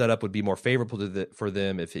firm setup would be more favorable for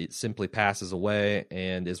them if it simply passes away,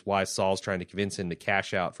 and is why Saul's trying to convince him to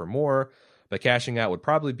cash out for more. But cashing out would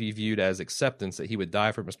probably be viewed as acceptance that he would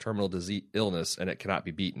die from his terminal disease illness and it cannot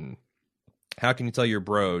be beaten. How can you tell your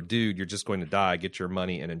bro, "Dude, you're just going to die, get your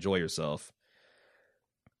money and enjoy yourself"?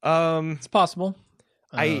 It's possible.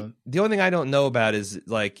 The only thing I don't know about is,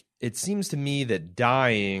 like, it seems to me that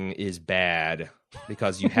dying is bad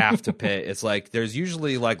because you have to pay. It's like there's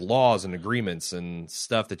usually like laws and agreements and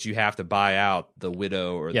stuff that you have to buy out the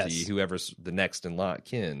widow or whoever's the next in line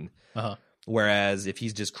kin. Whereas if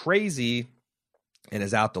he's just crazy and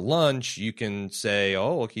is out to lunch, you can say,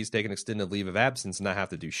 "Oh, look, he's taking extended leave of absence and not have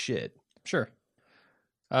to do shit." Sure.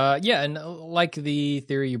 Yeah, and like the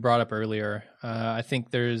theory you brought up earlier, I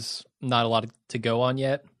think there's not a lot to go on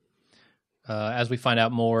yet. As we find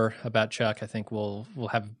out more about Chuck, I think we'll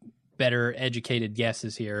have better educated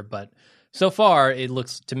guesses here. But so far, it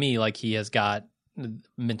looks to me like he has got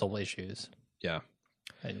mental issues. Yeah,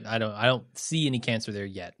 and I don't see any cancer there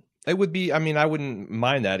yet. It would be. I mean, I wouldn't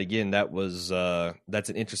mind that. Again, that's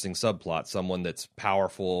an interesting subplot. Someone that's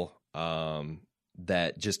powerful.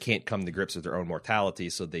 That just can't come to grips with their own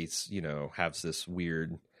mortality, so they, have this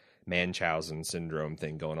weird Munchausen syndrome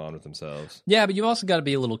thing going on with themselves. Yeah, but you've also got to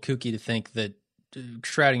be a little kooky to think that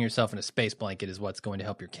shrouding yourself in a space blanket is what's going to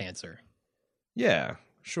help your cancer. Yeah,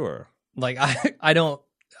 sure. Like I don't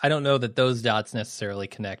know that those dots necessarily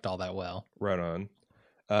connect all that well. Right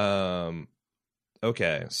on.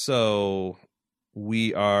 Okay, so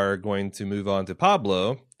we are going to move on to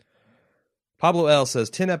Pablo. Pablo L.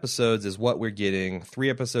 says 10 episodes is what we're getting,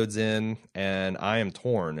 3 episodes in, and I am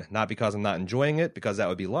torn. Not because I'm not enjoying it, because that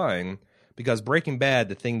would be lying. Because Breaking Bad,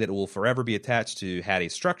 the thing that it will forever be attached to, had a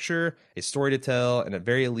structure, a story to tell, and at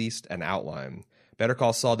very least an outline. Better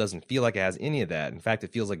Call Saul doesn't feel like it has any of that. In fact,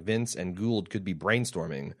 it feels like Vince and Gould could be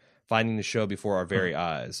brainstorming, finding the show before our very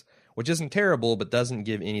eyes, which isn't terrible, but doesn't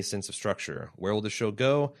give any sense of structure. Where will the show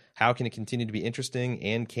go? How can it continue to be interesting?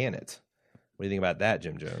 And can it? What do you think about that,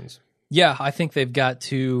 Jim Jones? Yeah, I think they've got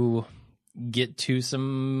to get to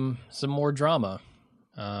some more drama.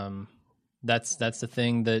 That's the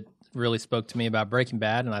thing that really spoke to me about Breaking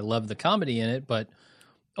Bad, and I love the comedy in it, but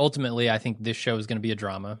ultimately I think this show is going to be a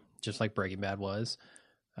drama, just like Breaking Bad was.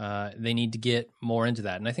 They need to get more into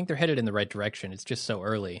that, and I think they're headed in the right direction. It's just so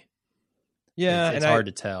early. Yeah, it's hard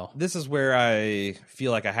to tell. This is where I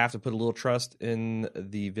feel like I have to put a little trust in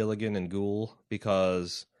the Villigan and Gould,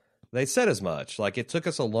 because they said as much. Like, it took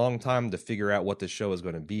us a long time to figure out what this show is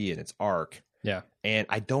going to be in its arc. Yeah. And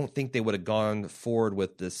I don't think they would have gone forward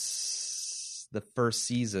with the first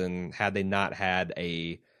season had they not had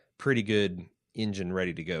a pretty good engine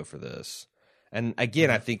ready to go for this. And again,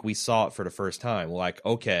 I think we saw it for the first time. Like,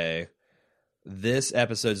 okay, this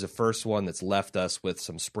episode is the first one that's left us with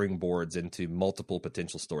some springboards into multiple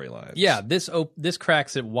potential storylines. Yeah, this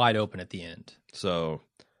cracks it wide open at the end. So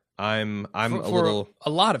I'm for a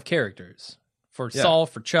lot of characters. For Saul,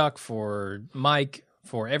 for Chuck, for Mike,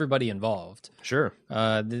 for everybody involved. Sure.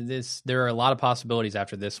 There are a lot of possibilities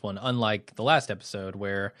after this one, unlike the last episode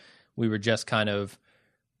where we were just kind of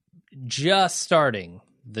starting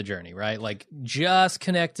the journey, right? Like just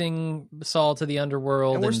connecting Saul to the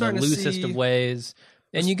underworld in the loosest of ways.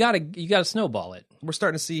 And you gotta snowball it. We're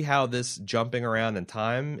starting to see how this jumping around in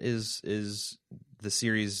time is the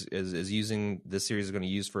series is using. This series is going to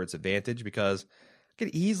use for its advantage, because I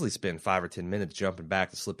could easily spend 5 or 10 minutes jumping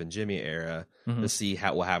back to Slip and Jimmy era to see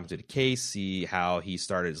what happened to the case, see how he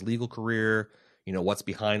started his legal career, what's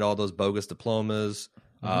behind all those bogus diplomas,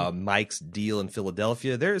 Mike's deal in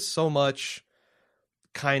Philadelphia. There's so much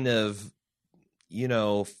kind of,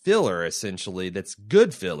 filler, essentially, that's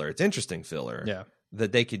good filler. It's interesting filler. Yeah.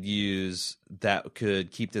 That they could use that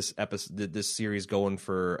could keep this series going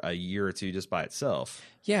for a year or two just by itself.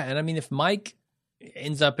 Yeah, and I mean, if Mike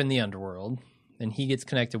ends up in the underworld and he gets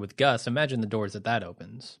connected with Gus, imagine the doors that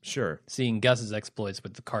opens. Sure. Seeing Gus's exploits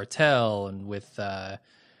with the cartel and with,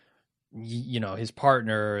 his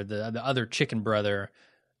partner, the other chicken brother.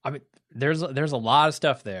 I mean, there's a lot of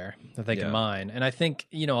stuff there that they can mine. And I think,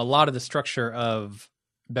 a lot of the structure of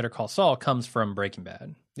Better Call Saul comes from Breaking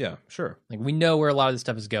Bad. Yeah, sure. Like, we know where a lot of this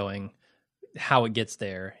stuff is going. How it gets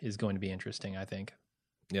there is going to be interesting, I think.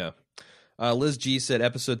 Yeah. Liz G said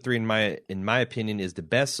episode 3, in my opinion, is the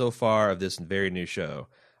best so far of this very new show.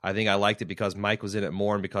 I think I liked it because Mike was in it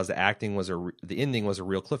more, and because the ending was a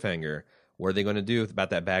real cliffhanger. What are they going to do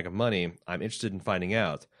about that bag of money? I'm interested in finding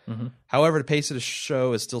out. However, the pace of the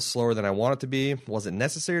show is still slower than I want it to be. Was it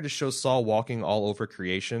necessary to show Saul walking all over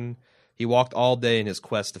creation? He walked all day in his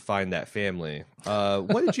quest to find that family.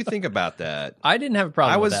 What did you think about that? I didn't have a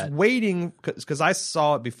problem with that. I was waiting, because I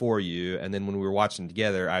saw it before you, and then when we were watching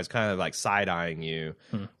together, I was kind of like side-eyeing you,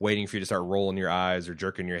 waiting for you to start rolling your eyes or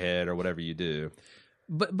jerking your head or whatever you do.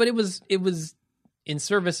 But it was in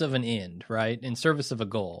service of an end, right? In service of a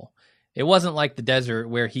goal. It wasn't like The Desert,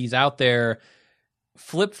 where he's out there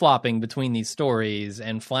flip-flopping between these stories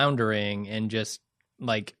and floundering and just,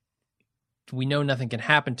 like, we know nothing can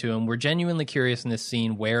happen to him. We're genuinely curious in this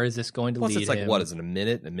scene. Where is this going to lead him? Plus, it's like, what is it, a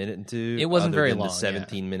minute and two? It wasn't very long. The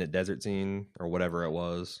 17-minute desert scene or whatever it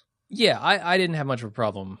was. Yeah, I didn't have much of a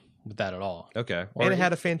problem with that at all. Okay. And it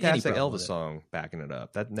had a fantastic Elvis song backing it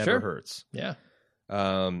up. That never hurts. Yeah.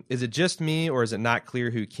 Is it just me, or is it not clear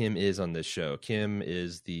who Kim is on this show? Kim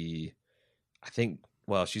is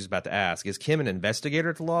she's about to ask, is Kim an investigator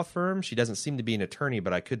at the law firm? She doesn't seem to be an attorney,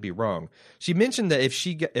 but I could be wrong. She mentioned that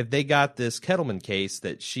if they got this Kettleman case,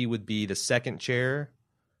 that she would be the second chair,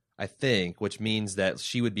 I think, which means that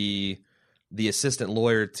she would be the assistant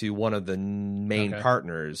lawyer to one of the main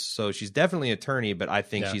partners. So she's definitely an attorney, but I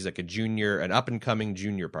think she's like an up-and-coming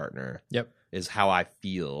junior partner. Yep. Is how I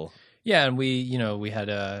feel. Yeah, and we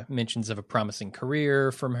had mentions of a promising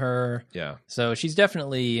career from her. Yeah. So she's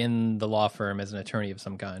definitely in the law firm as an attorney of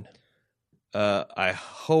some kind. I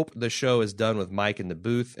hope the show is done with Mike in the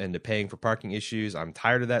booth and the paying for parking issues. I'm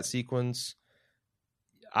tired of that sequence.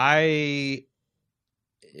 I'm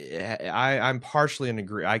partially in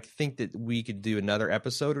agree. I think that we could do another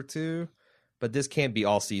episode or two, but this can't be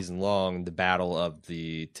all season long, the battle of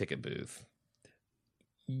the ticket booth.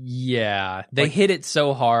 Yeah, they hit it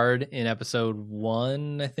so hard in episode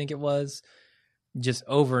 1, I think it was, just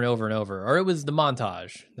over and over and over. Or it was the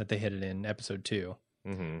montage that they hit it in episode 2.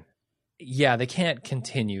 Mm-hmm. Yeah, they can't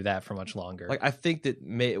continue that for much longer. Like, I think that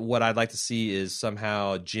what I'd like to see is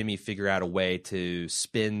somehow Jimmy figure out a way to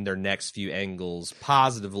spin their next few angles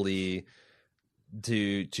positively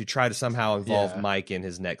to try to somehow involve Mike in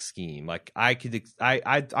his next scheme. Like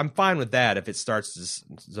I'm fine with that if it starts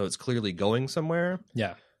so it's clearly going somewhere.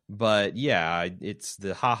 Yeah. But yeah, it's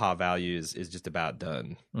the haha value is just about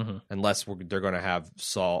done. Unless they're going to have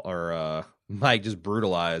Saul or Mike just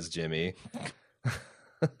brutalize Jimmy.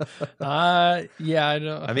 Yeah, I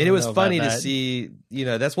don't. I mean, it was funny to see.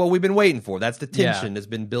 That's what we've been waiting for. That's the tension that's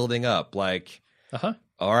been building up. Like,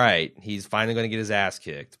 all right, he's finally going to get his ass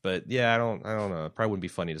kicked. But yeah, I don't know. It probably wouldn't be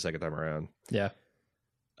funny the second time around. Yeah.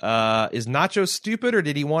 Is Nacho stupid, or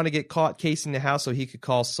did he want to get caught casing the house so he could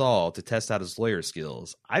call Saul to test out his lawyer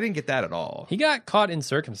skills? I didn't get that at all. He got caught in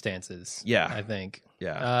circumstances. Yeah, I think.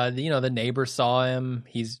 Yeah. The neighbor saw him.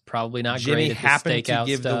 He's probably not Jimmy great at happened the stakeout to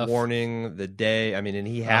give stuff. the warning the day. I mean, and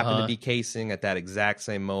he happened to be casing at that exact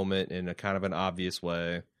same moment in a kind of an obvious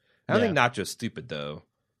way. I don't think Nacho's stupid though.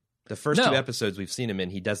 The first 2 episodes we've seen him in,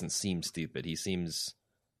 he doesn't seem stupid. He seems,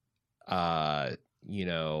 somewhere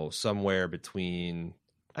between.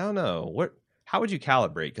 I don't know how would you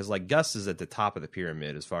calibrate? Because like Gus is at the top of the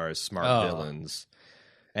pyramid as far as smart villains,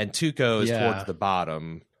 and Tuco is towards the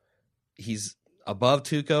bottom. He's above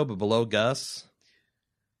Tuco but below Gus.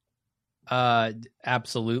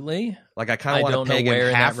 Absolutely. Like I kind of want to peg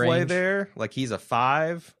him halfway there. Like he's a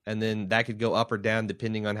 5, and then that could go up or down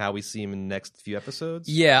depending on how we see him in the next few episodes.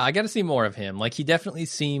 Yeah, I got to see more of him. Like he definitely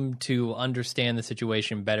seemed to understand the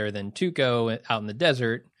situation better than Tuco out in the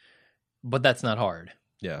desert, but that's not hard.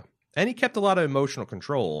 Yeah. And he kept a lot of emotional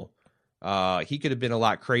control. He could have been a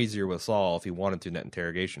lot crazier with Saul if he wanted to in that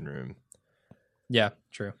interrogation room. Yeah,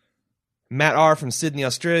 true. Matt R. from Sydney,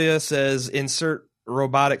 Australia says, insert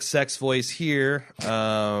robotic sex voice here.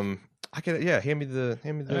 Hand me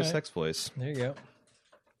the sex voice. There you go.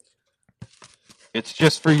 It's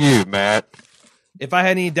just for you, Matt. If I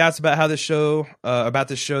had any doubts about this show,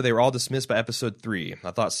 they were all dismissed by episode 3.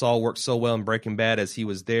 I thought Saul worked so well in Breaking Bad as he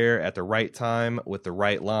was there at the right time with the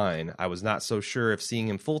right line. I was not so sure if seeing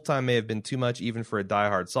him full-time may have been too much even for a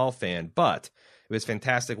diehard Saul fan, but it was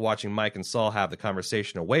fantastic watching Mike and Saul have the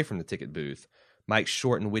conversation away from the ticket booth. Mike's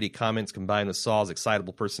short and witty comments combined with Saul's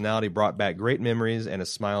excitable personality brought back great memories and a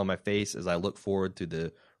smile on my face as I look forward to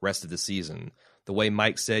the rest of the season. The way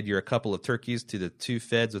Mike said you're a couple of turkeys to the 2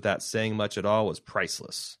 feds without saying much at all was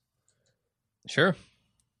priceless. Sure.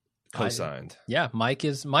 Co-signed. Mike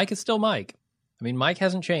is still Mike. I mean, Mike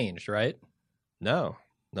hasn't changed, right? No,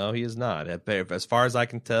 he is not. As far as I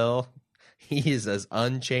can tell, he is as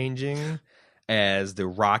unchanging as the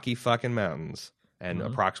Rocky fucking Mountains and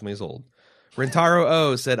approximately as old. Rentaro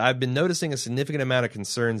O said, I've been noticing a significant amount of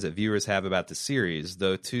concerns that viewers have about the series,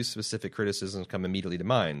 though 2 specific criticisms come immediately to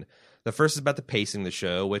mind. The first is about the pacing of the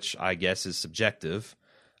show, which I guess is subjective.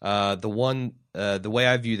 The way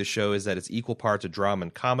I view the show is that it's equal parts of drama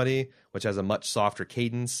and comedy, which has a much softer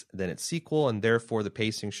cadence than its sequel, and therefore the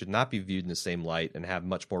pacing should not be viewed in the same light and have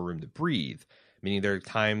much more room to breathe. Meaning there are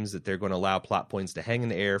times that they're going to allow plot points to hang in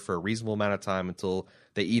the air for a reasonable amount of time until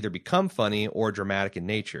they either become funny or dramatic in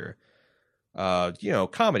nature.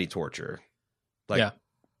 Comedy torture.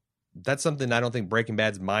 That's something I don't think Breaking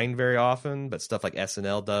Bad's mind very often, but stuff like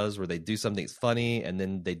SNL does, where they do something that's funny and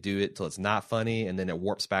then they do it till it's not funny and then it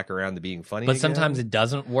warps back around to being funny. But again. Sometimes it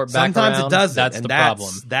doesn't warp back Sometimes around. It doesn't. That's and the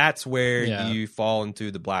problem. That's where you fall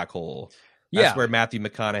into the black hole. That's where Matthew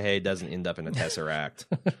McConaughey doesn't end up in a Tesseract.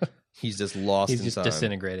 He's just lost in time. He's just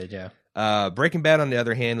disintegrated, yeah. Breaking Bad, on the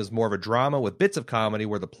other hand, was more of a drama with bits of comedy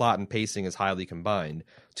where the plot and pacing is highly combined.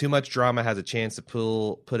 Too much drama has a chance to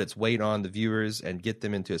put its weight on the viewers and get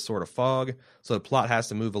them into a sort of fog, so the plot has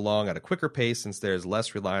to move along at a quicker pace since there is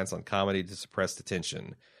less reliance on comedy to suppress the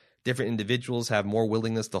tension. Different individuals have more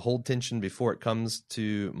willingness to hold tension before it becomes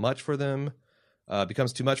too much for them.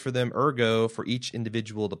 Ergo, for each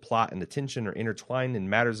individual, the plot and the tension are intertwined in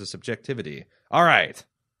matters of subjectivity. All right.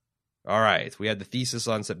 We had the thesis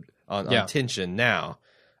on tension now.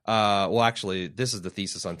 Actually, this is the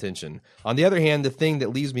thesis on tension. On the other hand, the thing that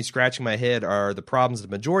leaves me scratching my head are the problems the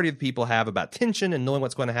majority of people have about tension and knowing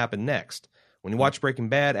what's going to happen next. When you watch Breaking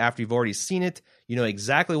Bad, after you've already seen it, you know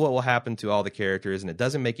exactly what will happen to all the characters, and it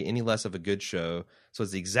doesn't make it any less of a good show. So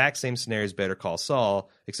it's the exact same scenario as Better Call Saul,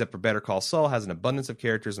 except for Better Call Saul has an abundance of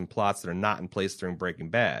characters and plots that are not in place during Breaking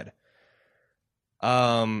Bad.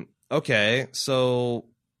 Okay, so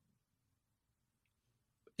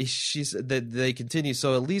they continue.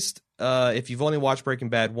 So at least if you've only watched Breaking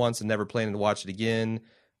Bad once and never planning to watch it again,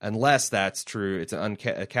 unless that's true, it's a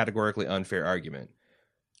categorically unfair argument.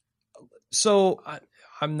 So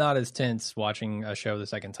I'm not as tense watching a show the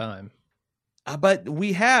second time. But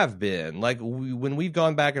we have been. Like, when we've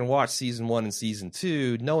gone back and watched season 1 and season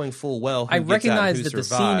 2, knowing full well who I gets recognize out, who that survives.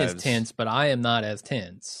 the scene is tense, but I am not as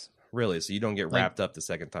tense. Really? So you don't get wrapped up the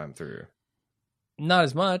second time through? Not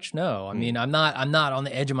as much, no. I mean, I'm not on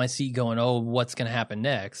the edge of my seat going, "Oh, what's going to happen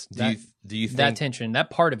next?" Do you think that tension,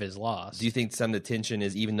 that part of it is lost? Do you think some of the tension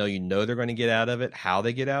is, even though you know they're going to get out of it, how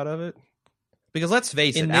they get out of it? Because let's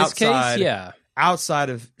face it, in this case, yeah,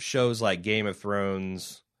 outside of shows like Game of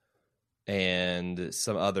Thrones and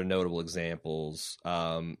some other notable examples,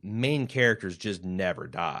 main characters just never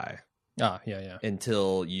die. Yeah.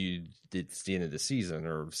 Until it's the end of the season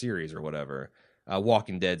or series or whatever.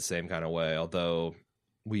 Walking Dead, same kind of way, although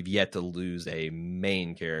we've yet to lose a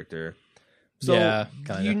main character. So, yeah,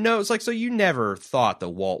 kinda. It's like, so you never thought that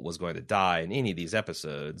Walt was going to die in any of these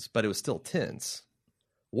episodes, but it was still tense.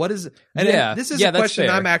 What is, and this is a question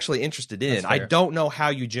I'm actually interested in. I don't know how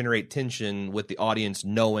you generate tension with the audience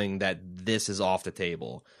knowing that this is off the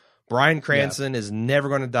table. Bryan Cranston is never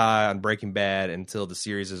going to die on Breaking Bad until the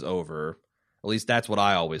series is over. At least that's what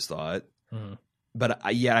I always thought. Mm-hmm. But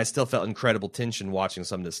I still felt incredible tension watching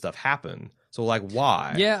some of this stuff happen. So, like,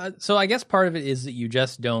 why? Yeah, so I guess part of it is that you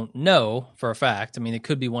just don't know for a fact. I mean, it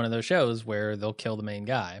could be one of those shows where they'll kill the main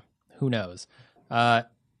guy. Who knows? I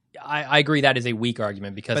agree that is a weak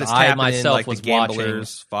argument because I myself was the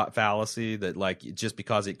gambler's fallacy that, like, just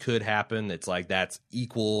because it could happen, it's like that's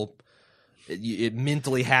equal. It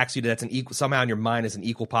mentally hacks you. That's an equal, somehow in your mind is an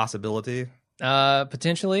equal possibility.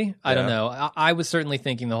 Potentially. I don't know. I was certainly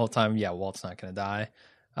thinking the whole time, Walt's not going to die.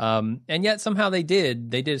 And yet somehow they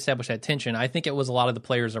did establish that tension. I think it was a lot of the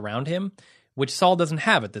players around him, which Saul doesn't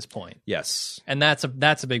have at this point. Yes. And that's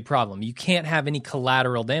a big problem. You can't have any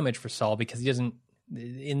collateral damage for Saul because he doesn't,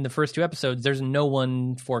 in the first 2 episodes, there's no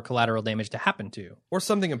one for collateral damage to happen to. Or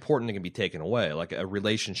something important that can be taken away, like a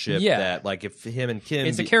relationship that, like, if him and Kim...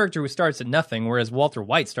 It's a character who starts at nothing, whereas Walter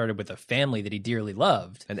White started with a family that he dearly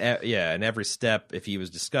loved. And and every step, if he was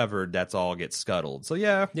discovered, that's all gets scuttled. So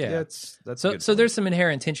that's so there's some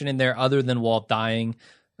inherent tension in there other than Walt dying.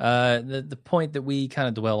 The point that we kind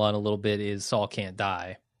of dwell on a little bit is Saul can't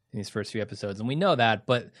die in these first few episodes, and we know that,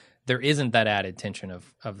 but there isn't that added tension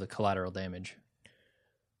of the collateral damage.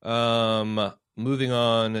 Moving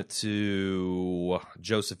on to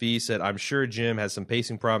Joseph E. said, I'm sure Jim has some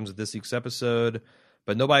pacing problems with this week's episode,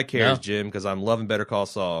 but nobody cares, Jim, because I'm loving Better Call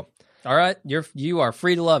Saul. All right, you are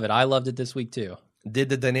free to love it. I loved it this week too. Did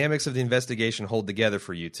the dynamics of the investigation hold together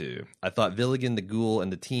for you two? I thought Villigan, the Ghoul,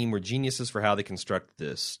 and the team were geniuses for how they constructed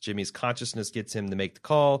this. Jimmy's consciousness gets him to make the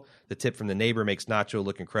call. The tip from the neighbor makes Nacho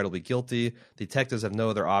look incredibly guilty. Detectives have no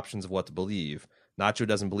other options of what to believe. Nacho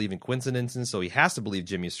doesn't believe in coincidences, so he has to believe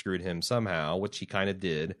Jimmy screwed him somehow, which he kind of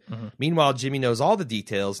did. Mm-hmm. Meanwhile, Jimmy knows all the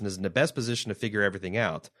details and is in the best position to figure everything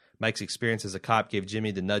out. Mike's experience as a cop gave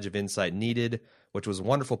Jimmy the nudge of insight needed, which was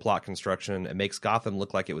wonderful plot construction. It makes Gotham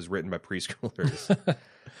look like it was written by preschoolers.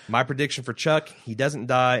 My prediction for Chuck, he doesn't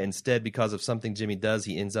die. Instead, because of something Jimmy does,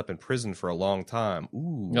 he ends up in prison for a long time.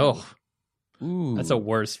 Ooh. That's a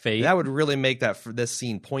worse fate. That would really make this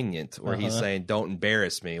scene poignant, where he's saying, don't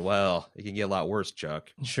embarrass me. Well, it can get a lot worse,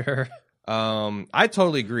 Chuck. Sure. I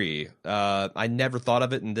totally agree. I never thought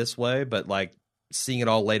of it in this way, but like seeing it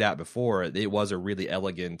all laid out before, it was a really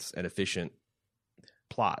elegant and efficient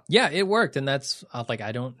plot. Yeah, it worked, and that's like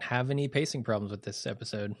I don't have any pacing problems with this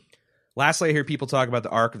episode. Lastly, I hear people talk about the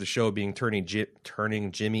arc of the show being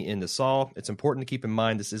turning Jimmy into Saul. It's important to keep in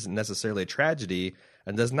mind this isn't necessarily a tragedy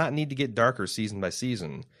and does not need to get darker season by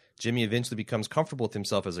season. Jimmy eventually becomes comfortable with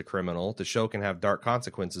himself as a criminal. The show can have dark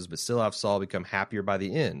consequences, but still have Saul become happier by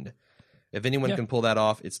the end. If anyone can pull that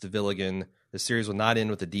off, it's DeVilligan. The series will not end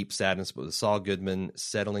with a deep sadness, but with Saul Goodman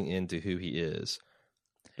settling into who he is.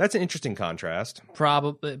 That's an interesting contrast.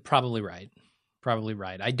 Probably right.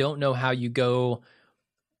 I don't know how you go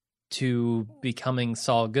to becoming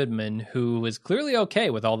Saul Goodman, who is clearly okay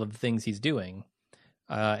with all of the things he's doing,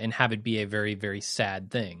 and have it be a very, very sad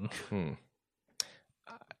thing.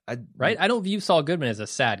 Right? I don't view Saul Goodman as a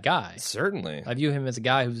sad guy. Certainly. I view him as a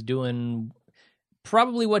guy who's doing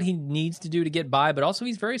probably what he needs to do to get by, but also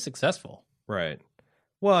he's very successful. Right.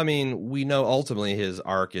 Well, I mean, we know ultimately his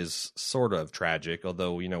arc is sort of tragic,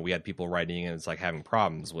 although, we had people writing and it's like having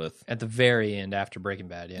problems with... At the very end, after Breaking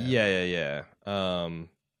Bad, Yeah.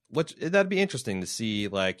 Which, that'd be interesting to see,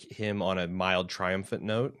 like, him on a mild triumphant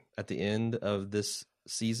note at the end of this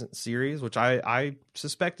series, which I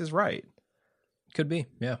suspect is right. Could be,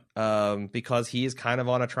 yeah. Because he is kind of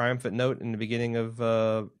on a triumphant note in the beginning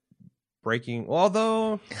of Breaking...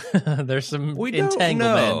 Although... There's some we entanglements.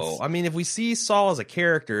 Don't know. I mean, if we see Saul as a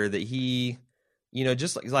character that he...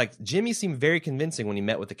 just like Jimmy seemed very convincing when he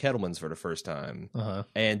met with the Kettlemans for the first time.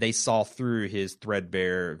 And they saw through his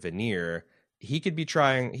threadbare veneer. He could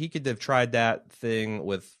have tried that thing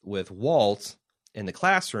with Walt in the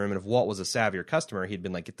classroom, and if Walt was a savvier customer, he'd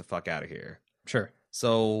been like, get the fuck out of here. Sure.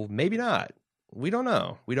 So maybe not. We don't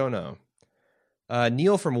know.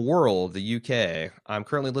 Neil from World, the UK. I'm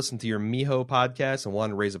currently listening to your Miho podcast and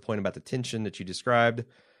wanted to raise a point about the tension that you described.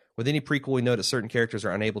 With any prequel, we know that certain characters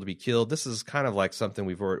are unable to be killed. This is kind of like something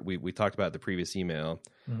we talked about in the previous email.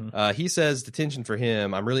 Mm-hmm. He says the tension for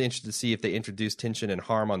him, I'm really interested to see if they introduce tension and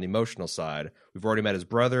harm on the emotional side. We've already met his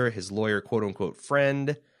brother, his lawyer, quote-unquote,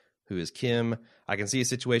 friend, who is Kim. I can see a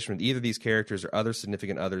situation with either of these characters or other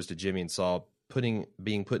significant others to Jimmy and Saul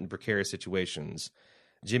being put in precarious situations.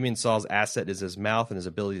 Jimmy and Saul's asset is his mouth and his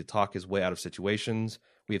ability to talk his way out of situations.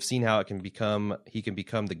 We have seen how he can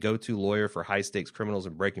become the go-to lawyer for high-stakes criminals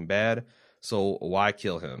in Breaking Bad, so why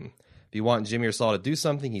kill him? If you want Jimmy or Saul to do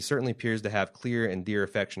something, he certainly appears to have clear and dear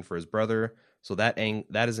affection for his brother, so that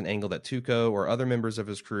is an angle that Tuco or other members of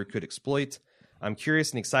his crew could exploit. I'm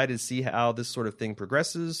curious and excited to see how this sort of thing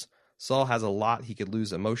progresses. Saul has a lot he could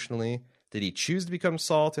lose emotionally. Did he choose to become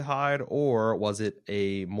Saul to hide, or was it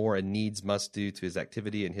a needs must do to his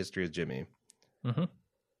activity and history as Jimmy? Mm-hmm.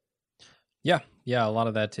 Yeah, a lot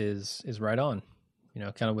of that is right on.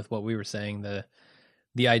 Kind of with what we were saying,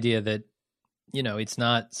 the idea that, it's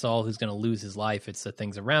not Saul who's going to lose his life, it's the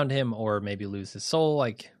things around him, or maybe lose his soul,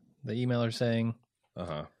 like the emailer's saying.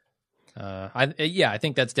 I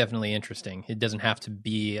think that's definitely interesting. It doesn't have to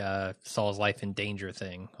be Saul's life in danger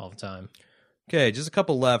thing all the time. Okay, just a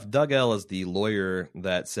couple left. Doug L. is the lawyer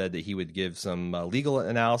that said that he would give some legal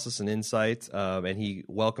analysis and insight, and he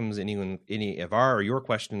welcomes any of our or your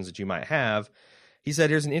questions that you might have. He said,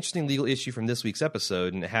 here's an interesting legal issue from this week's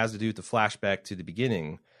episode, and it has to do with the flashback to the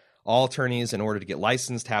beginning. All attorneys, in order to get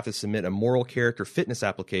licensed, have to submit a moral character fitness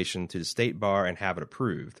application to the state bar and have it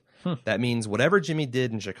approved. That means whatever Jimmy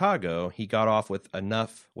did in Chicago, he got off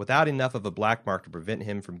without enough of a black mark to prevent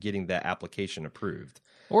him from getting that application approved.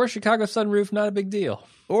 Or Chicago sunroof, not a big deal.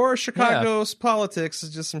 Or Chicago's politics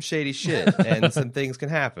is just some shady shit, and some things can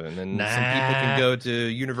happen, and some people can go to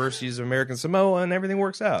universities of American Samoa, and everything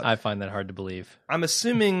works out. I find that hard to believe. I'm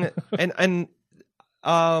assuming, and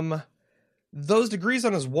those degrees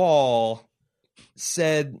on his wall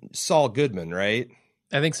said Saul Goodman, right?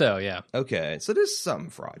 I think so, yeah. Okay, so there's something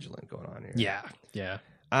fraudulent going on here. Yeah.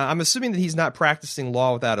 I'm assuming that he's not practicing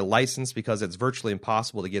law without a license because it's virtually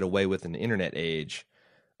impossible to get away with in the internet age.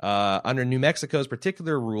 Under New Mexico's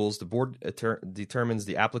particular rules, the board determines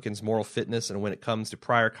the applicant's moral fitness, and when it comes to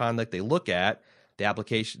prior conduct, they look at the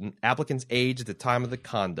applicant's age at the time of the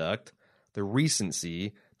conduct, the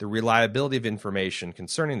recency, the reliability of information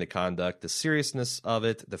concerning the conduct, the seriousness of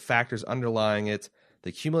it, the factors underlying it,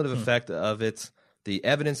 the cumulative effect of it, the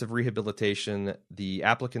evidence of rehabilitation, the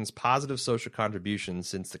applicant's positive social contribution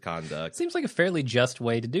since the conduct. Seems like a fairly just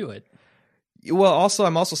way to do it. Well, also,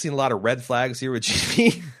 I'm also seeing a lot of red flags here with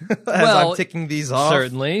Jimmy as I'm ticking these off.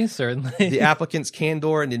 Certainly. The applicant's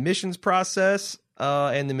candor and admissions process,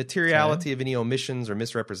 and the materiality of any omissions or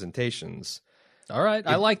misrepresentations. All right.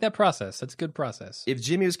 I like that process. That's a good process. If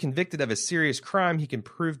Jimmy was convicted of a serious crime, he can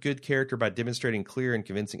prove good character by demonstrating clear and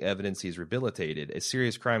convincing evidence he's rehabilitated. A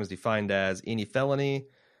serious crime is defined as any felony,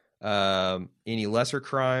 any lesser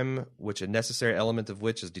crime, which a necessary element of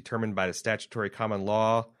which is determined by the statutory common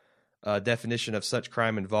law. Definition of such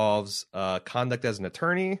crime involves conduct as an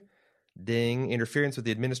attorney, ding, interference with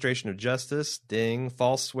the administration of justice, ding,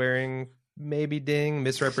 false swearing, maybe ding,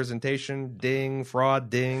 misrepresentation, ding, fraud,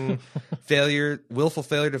 ding, willful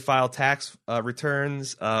failure to file tax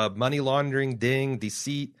returns, money laundering, ding,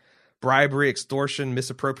 deceit, bribery, extortion,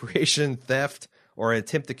 misappropriation, theft, or an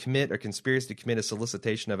attempt to commit or conspiracy to commit a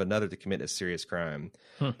solicitation of another to commit a serious crime.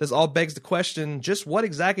 This all begs the question, just what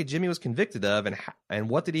exactly Jimmy was convicted of, and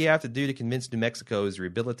what did he have to do to convince New Mexico is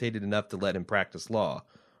rehabilitated enough to let him practice law?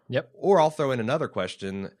 Yep. Or I'll throw in another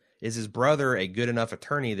question, is his brother a good enough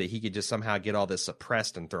attorney that he could just somehow get all this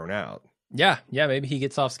suppressed and thrown out? Yeah, maybe he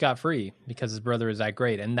gets off scot-free because his brother is that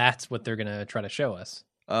great, and that's what they're going to try to show us.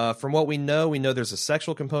 From what we know there's a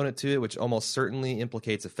sexual component to it, which almost certainly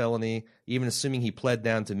implicates a felony. Even assuming he pled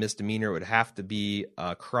down to misdemeanor, it would have to be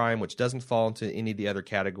a crime which doesn't fall into any of the other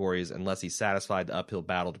categories unless he's satisfied the uphill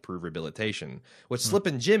battle to prove rehabilitation. Which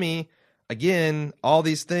slipping Jimmy, again, all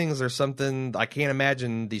these things are something I can't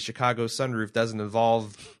imagine the Chicago sunroof doesn't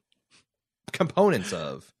involve components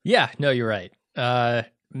of. Yeah, no, you're right.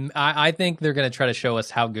 I think they're going to try to show us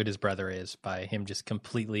how good his brother is by him just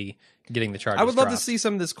completely getting the charges I would love dropped. to see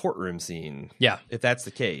some of this courtroom scene. Yeah. If that's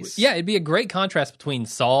the case. Yeah, it'd be a great contrast between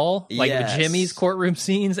Saul, like Jimmy's courtroom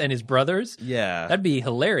scenes, and his brother's. Yeah. That'd be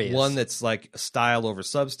hilarious. One that's like style over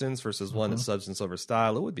substance versus one that's substance over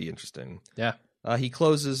style. It would be interesting. Yeah. He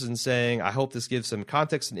closes in saying, I hope this gives some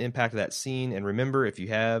context and impact of that scene. And remember, if you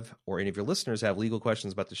have, or any of your listeners have legal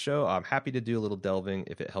questions about the show, I'm happy to do a little delving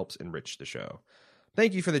if it helps enrich the show.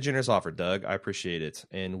 Thank you for the generous offer, Doug. I appreciate it.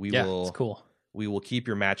 And it's cool. We will keep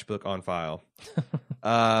your matchbook on file.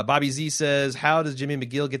 Bobby Z says, how does Jimmy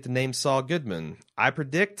McGill get the name Saul Goodman? I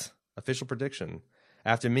predict, official prediction,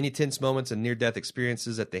 after many tense moments and near-death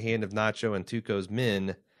experiences at the hand of Nacho and Tuco's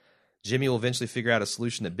men, Jimmy will eventually figure out a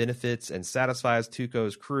solution that benefits and satisfies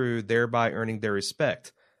Tuco's crew, thereby earning their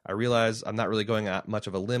respect. I realize I'm not really going out much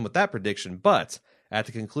of a limb with that prediction, but at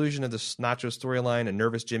the conclusion of the Nacho storyline, a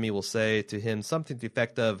nervous Jimmy will say to him something to the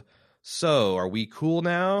effect of, so, are we cool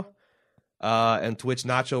now? And to which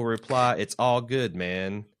Nacho will reply, it's all good,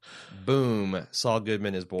 man. Boom. Saul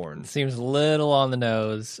Goodman is born. Seems a little on the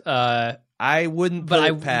nose. I wouldn't put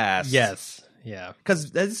it past. Yes. Yeah.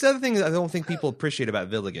 Because that's the other thing that I don't think people appreciate about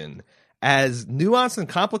Villigan. As nuanced and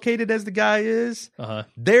complicated as the guy is,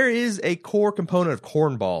 there is a core component of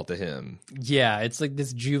cornball to him. Yeah, it's like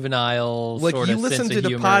this juvenile like sort you of listen sense to of the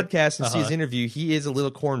humor. podcast and see his interview, he is a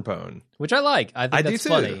little cornpone. Which I like. I think that's do too.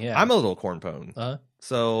 funny. Yeah. I'm a little cornpone.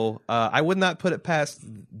 So I would not put it past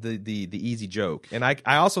the easy joke. And I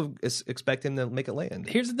also expect him to make it land.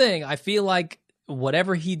 Here's the thing. I feel like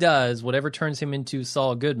whatever he does, whatever turns him into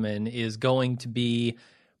Saul Goodman is going to be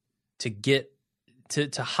to get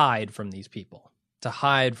to hide from these people, to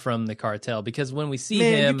hide from the cartel. Because when we see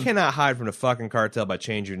him, you cannot hide from the fucking cartel by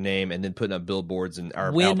changing your name and then putting up billboards in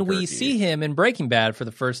when we see him in Breaking Bad for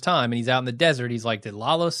the first time and he's out in the desert, he's like, did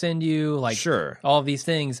Lalo send you? Like, sure. All of these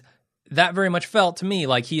things. That very much felt to me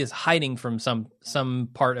like he is hiding from some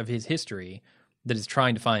part of his history that is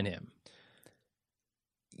trying to find him.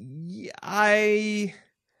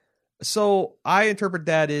 So I interpret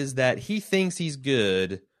that is that he thinks he's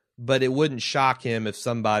good, but it wouldn't shock him if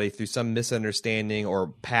somebody, through some misunderstanding or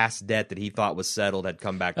past debt that he thought was settled, had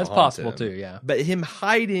come back to haunt him. That's possible too, yeah. But him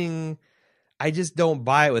hiding, I just don't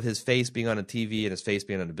buy it with his face being on a TV and his face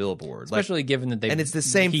being on a billboard. Especially given that and it's the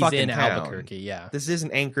same he's fucking in town. Albuquerque, yeah. This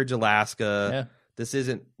isn't Anchorage, Alaska. Yeah. This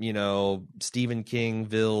isn't, Stephen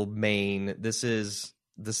Kingville, Maine. This is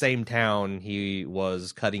the same town he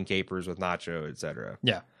was cutting capers with Nacho, etc.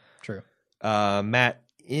 Yeah, true. Matt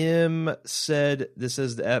M said this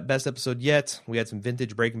is the best episode yet. We had some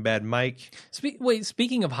vintage Breaking Bad Mike.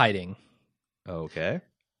 Speaking of hiding. Okay.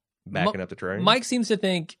 Backing up the train. Mike seems to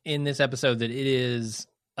think in this episode that it is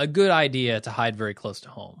a good idea to hide very close to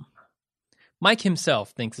home. Mike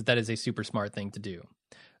himself thinks that is a super smart thing to do.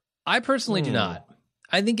 I personally do not.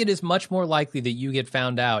 I think it is much more likely that you get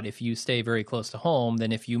found out if you stay very close to home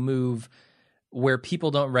than if you move where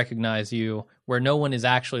people don't recognize you, where no one is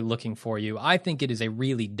actually looking for you. I think it is a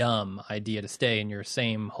really dumb idea to stay in your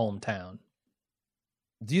same hometown.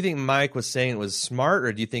 Do you think Mike was saying it was smart,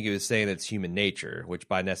 or do you think he was saying it's human nature, which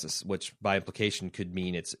by implication could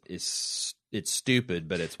mean it's stupid,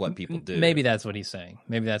 but it's what people do? Maybe that's what he's saying.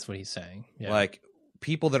 Yeah. Like,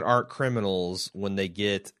 people that aren't criminals, when they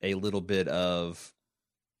get a little bit of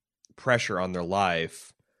pressure on their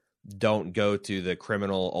life, don't go to the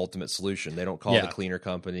criminal ultimate solution. They don't call the cleaner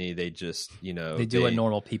company. They just, they do what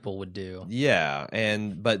normal people would do. Yeah.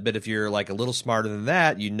 And, but if you're like a little smarter than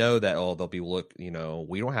that, that, they'll be,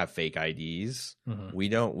 we don't have fake IDs.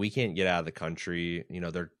 Mm-hmm. We can't get out of the country.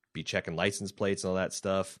 They'll be checking license plates and all that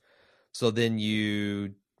stuff. So then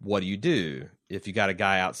what do? If you got a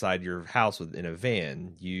guy outside your house in a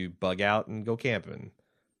van, you bug out and go camping,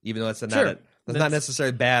 even though that's not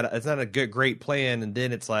necessarily bad. It's not a great plan. And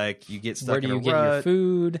then it's like you get stuck. Where do you get your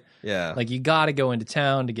food? Yeah, like you got to go into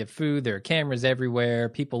town to get food. There are cameras everywhere,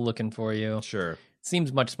 people looking for you. Sure, it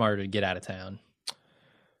seems much smarter to get out of town.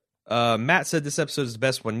 Matt said this episode is the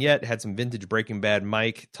best one yet. Had some vintage Breaking Bad.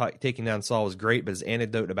 Mike taking down Saul was great, but his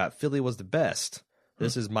anecdote about Philly was the best.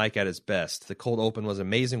 This is Mike at his best. The cold open was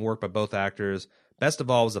amazing work by both actors. Best of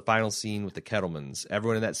all was the final scene with the Kettlemans.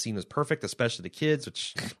 Everyone in that scene was perfect, especially the kids,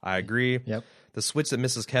 which I agree. Yep. The switch that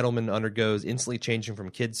Mrs. Kettleman undergoes, instantly changing from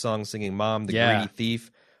kids' song singing Mom, the Greedy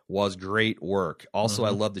Thief, was great work. Also, I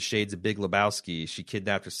love the shades of Big Lebowski. She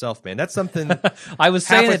kidnapped herself, man. That's something I was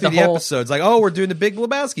saying halfway through the episodes, like, we're doing the Big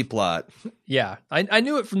Lebowski plot. Yeah. I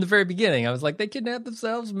knew it from the very beginning. I was like, they kidnapped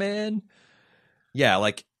themselves, man. Yeah,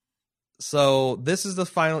 like, so this is the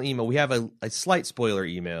final email. We have a slight spoiler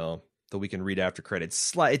email that we can read after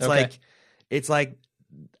credits. It's like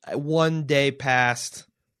 1 day past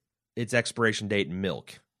its expiration date in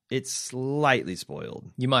milk. It's slightly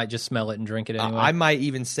spoiled. You might just smell it and drink it anyway. I might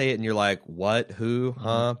even say it and you're like, what? Who?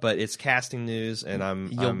 Huh? But it's casting news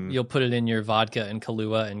and you'll put it in your vodka and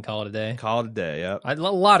Kahlua and call it a day? Call it a day, yep. A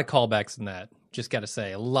lot of callbacks in that. Just got to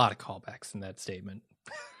say, a lot of callbacks in that statement.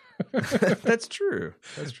 That's true.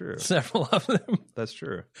 That's true. Several of them. That's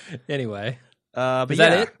true. Anyway. But Is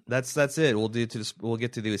that it? That's it. We'll get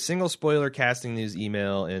to the single spoiler casting news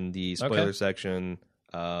email in the spoiler section,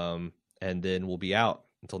 and then we'll be out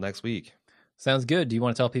until next week. Sounds good. Do you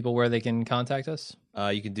want to tell people where they can contact us?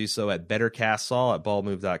 You can do so at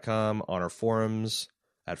bettercastsaw@baldmove.com, on our forums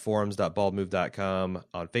at forums.baldmove.com,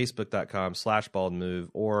 on facebook.com/baldmove,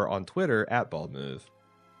 or on Twitter @baldmove.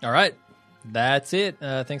 All right. That's it.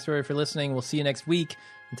 Thanks for listening. We'll see you next week.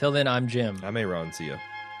 Until then, I'm Jim. I'm Aaron. See ya.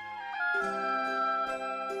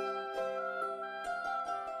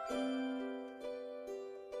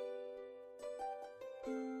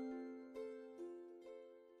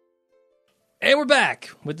 And we're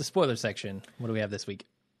back with the spoiler section. What do we have this week?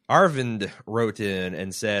 Arvind wrote in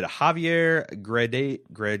and said Javier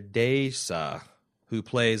Gradesa, who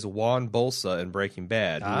plays Juan Bolsa in Breaking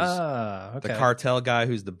Bad, who's the cartel guy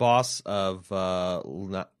who's the boss of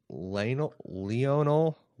Leonel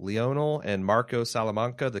and Marco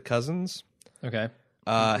Salamanca, the cousins. Okay. He's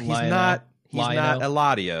not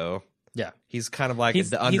Eladio. Yeah. He's kind of like the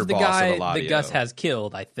underboss he's the guy of Eladio. that Gus has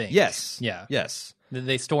killed, I think. Yes. Yeah. Yes.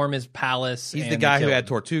 They storm his palace. He's the guy who had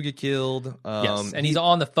Tortuga killed. Yes, and he's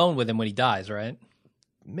on the phone with him when he dies, right?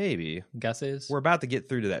 Maybe. Gus is? We're about to get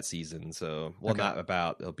through to that season, so... Well, okay. Not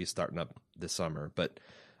about. It'll be starting up this summer. But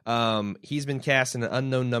he's been cast in an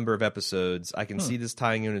unknown number of episodes. I can see this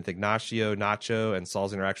tying in with Ignacio, Nacho, and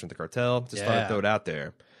Saul's interaction with the cartel. Just thought I'd throw it out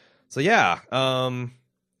there. So, yeah.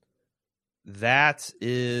 That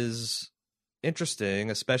is...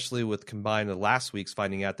 interesting, especially with combined with last week's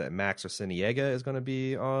finding out that Max Arciniega is going to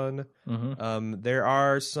be on. Mm-hmm. There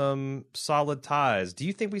are some solid ties. Do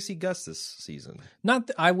you think we see Gus this season?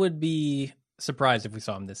 I would be surprised if we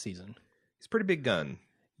saw him this season. He's a pretty big gun.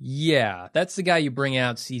 Yeah, that's the guy you bring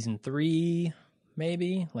out season 3,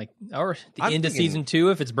 maybe, or the end of season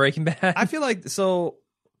 2 if it's Breaking Bad. I feel like this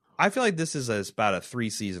is about a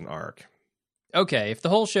 3-season arc. Okay, if the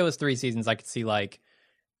whole show is 3 seasons, I could see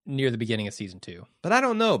near the beginning of season 2. But I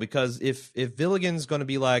don't know, because if Villigan's going to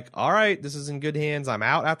be like, all right, this is in good hands, I'm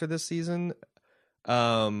out after this season,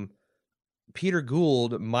 Peter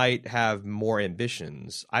Gould might have more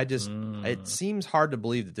ambitions. It seems hard to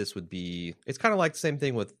believe that this would be... It's kind of like the same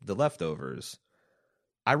thing with The Leftovers.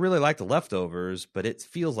 I really like The Leftovers, but it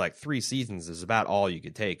feels like 3 seasons is about all you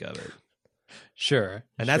could take of it. Sure.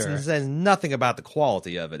 And that says nothing about the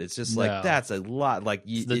quality of it. It's just that's a lot.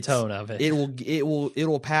 It's the tone of it. It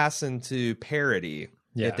will pass into parody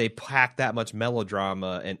if they pack that much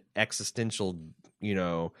melodrama and existential,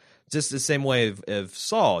 just the same way of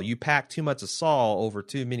Saul. You pack too much of Saul over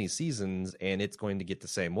too many seasons and it's going to get the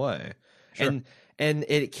same way. Sure. And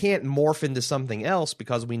it can't morph into something else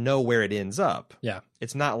because we know where it ends up. Yeah.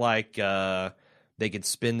 It's not like they could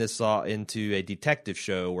spin this into a detective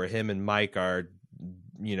show where him and Mike are,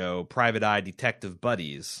 private eye detective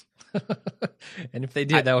buddies. And if they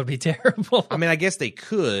did, that would be terrible. I mean, I guess they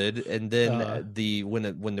could, and then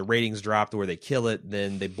when the ratings drop to where they kill it,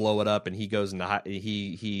 then they blow it up, and he goes into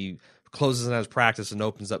he closes in his practice and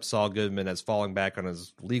opens up Saul Goodman as falling back on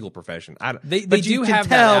his legal profession. But you can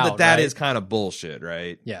tell that is kind of bullshit,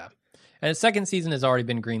 right? Yeah, and the second season has already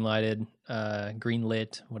been greenlit,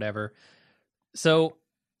 whatever. So,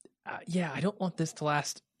 I don't want this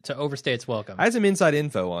to overstay its welcome. I had some inside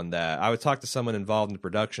info on that. I would talk to someone involved in the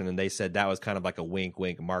production, and they said that was kind of like a wink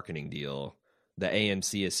marketing deal. The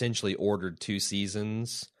AMC essentially ordered 2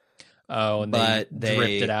 seasons. Oh, and they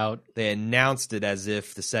dripped it out. They announced it as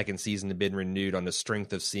if the second season had been renewed on the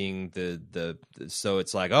strength of seeing the so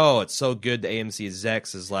it's like, oh, it's so good. The AMC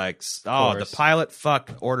execs is like, oh, the pilot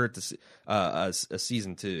ordered a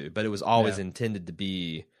season 2, but it was always intended to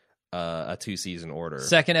be a 2-season order.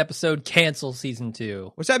 Second episode, cancel season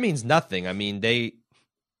 2. Which that means nothing. I mean,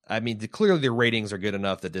 clearly the ratings are good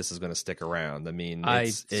enough that this is going to stick around. I mean,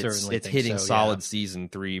 it's hitting solid season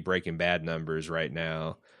 3 Breaking Bad numbers right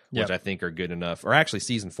now, which I think are good enough. Or actually,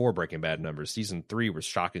 season 4 Breaking Bad numbers. Season 3 was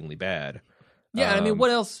shockingly bad. Yeah, I mean,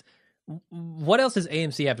 what else? What else does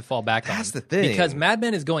AMC have to fall back on? That's the thing. Because Mad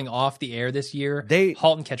Men is going off the air this year.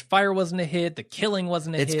 Halt and Catch Fire wasn't a hit. The Killing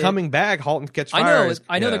wasn't a hit. It's coming back. Halt and Catch Fire.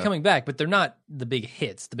 I know they're coming back, but they're not the big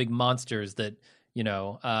hits, the big monsters that,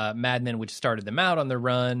 Mad Men, which started them out on their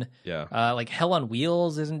run. Yeah. Like Hell on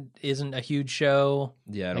Wheels isn't a huge show.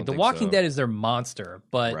 Yeah, I don't The think Walking so. Dead is their monster,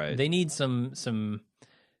 but they need some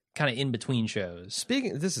kind of in between shows.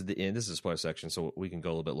 This is the end. This is the spoiler section, so we can go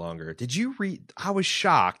a little bit longer. Did you read? I was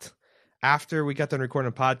shocked. After we got done recording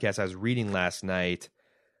a podcast, I was reading last night,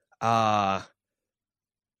 and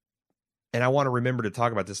I want to remember to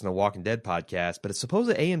talk about this in the Walking Dead podcast, but it's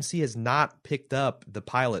supposed that AMC has not picked up the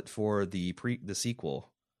pilot for the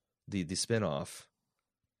sequel. the spinoff.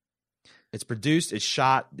 It's produced, it's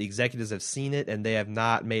shot, the executives have seen it, and they have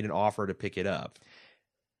not made an offer to pick it up.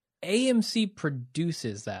 AMC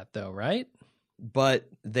produces that, though, right? But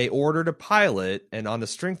they ordered a pilot, and on the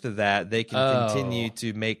strength of that, they can continue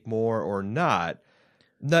to make more or not.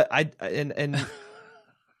 No, and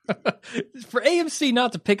for AMC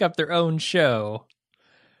not to pick up their own show,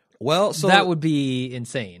 well, so that would be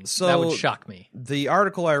insane. So that would shock me. The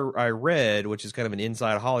article I read, which is kind of an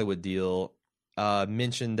inside Hollywood deal,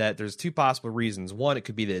 mentioned that there's two possible reasons. One, it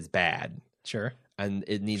could be that it's bad. Sure. And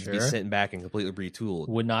it needs to be sent back and completely retooled.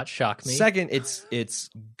 Would not shock me. Second, it's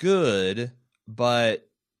good, but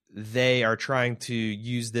they are trying to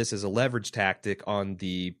use this as a leverage tactic on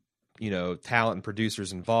the talent and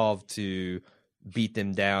producers involved to beat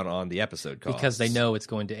them down on the episode costs. Because they know it's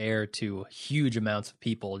going to air to huge amounts of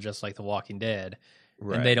people, just like The Walking Dead.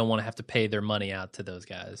 Right. And they don't want to have to pay their money out to those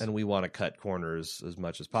guys. And we want to cut corners as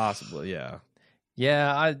much as possible. Yeah.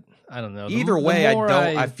 Yeah, I don't know. Either way,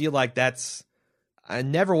 I feel like I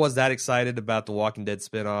never was that excited about the Walking Dead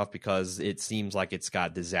spinoff because it seems like it's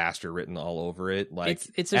got disaster written all over it. Like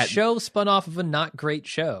it's a show spun off of a not great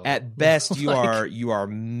show. At best, you are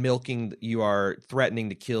threatening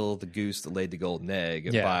to kill the goose that laid the golden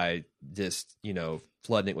egg by just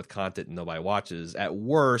flooding it with content and nobody watches. At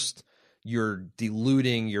worst, you're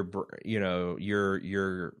diluting your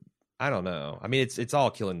I don't know. I mean, it's all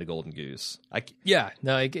killing the golden goose.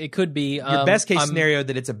 It could be your best case scenario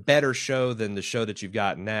that it's a better show than the show that you've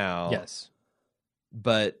got now. Yes,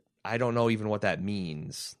 but I don't know even what that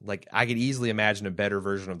means. Like, I could easily imagine a better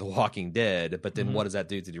version of The Walking Dead, but then what does that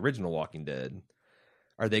do to the original Walking Dead?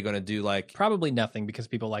 Are they going to do probably nothing because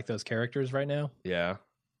people like those characters right now? Yeah.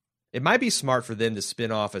 It might be smart for them to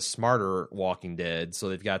spin off a smarter Walking Dead, so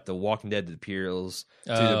they've got the Walking Dead that appeals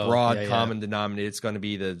to the broad common denominator. It's going to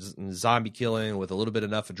be the zombie killing with a little bit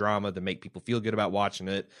enough of drama to make people feel good about watching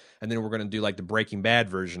it, and then we're going to do the Breaking Bad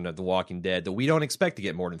version of the Walking Dead that we don't expect to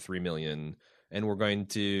get more than 3 million, and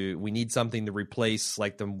we need something to replace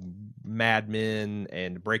the Mad Men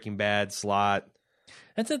and Breaking Bad slot.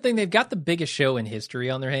 That's the thing; they've got the biggest show in history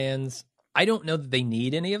on their hands. I don't know that they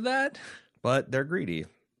need any of that, but they're greedy.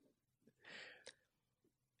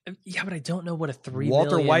 Yeah, but I don't know what a 3 Walter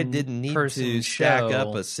million White didn't need to stack show.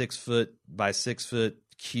 up a 6 foot by 6 foot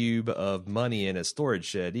cube of money in a storage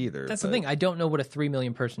shed either. That's the thing. I don't know what a 3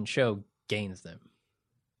 million person show gains them.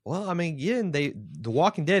 Well, I mean, again, The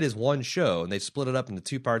Walking Dead is one show, and they split it up into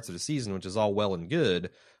 2 parts of the season, which is all well and good.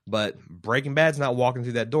 But Breaking Bad's not walking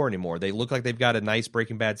through that door anymore. They look like they've got a nice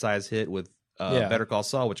Breaking Bad size hit with Better Call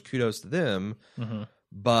Saul, which kudos to them. Mm-hmm.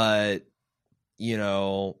 But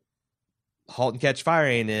Halt and Catch Fire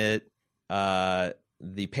ain't it.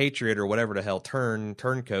 The Patriot or whatever the hell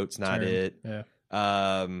Turncoat's not it. Yeah.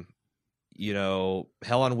 Hell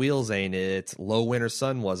on Wheels ain't it. Low Winter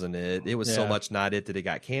Sun wasn't it. It was so much not it that it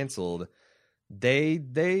got canceled. They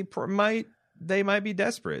might be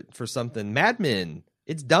desperate for something. Mad Men,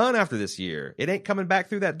 it's done after this year. It ain't coming back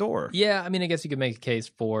through that door. Yeah, I mean, I guess you could make a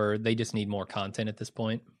case for they just need more content at this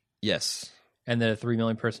point. Yes. And that a 3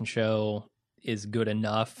 million person show is good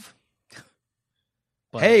enough.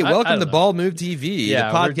 But hey, welcome to Bald Move TV, the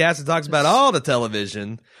podcast that talks about all the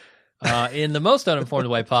television in the most uninformed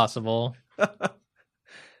way possible.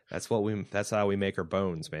 That's how we make our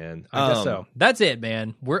bones, man. I guess so. That's it,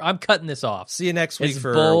 man. I'm cutting this off. See you next week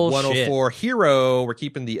for bullshit. 104 Hero. We're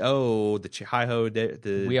keeping the Hi-Ho,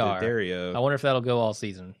 the Dario. I wonder if that'll go all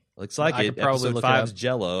season. Looks like it. Episode 5's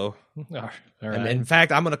Jello. All right. And in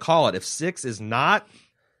fact, I'm going to call it. If 6 is not,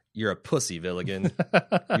 you're a pussy, Villigan.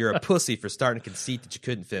 You're a pussy for starting to conceit that you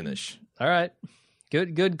couldn't finish. All right.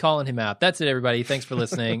 Good calling him out. That's it, everybody. Thanks for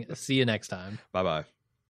listening. See you next time. Bye-bye.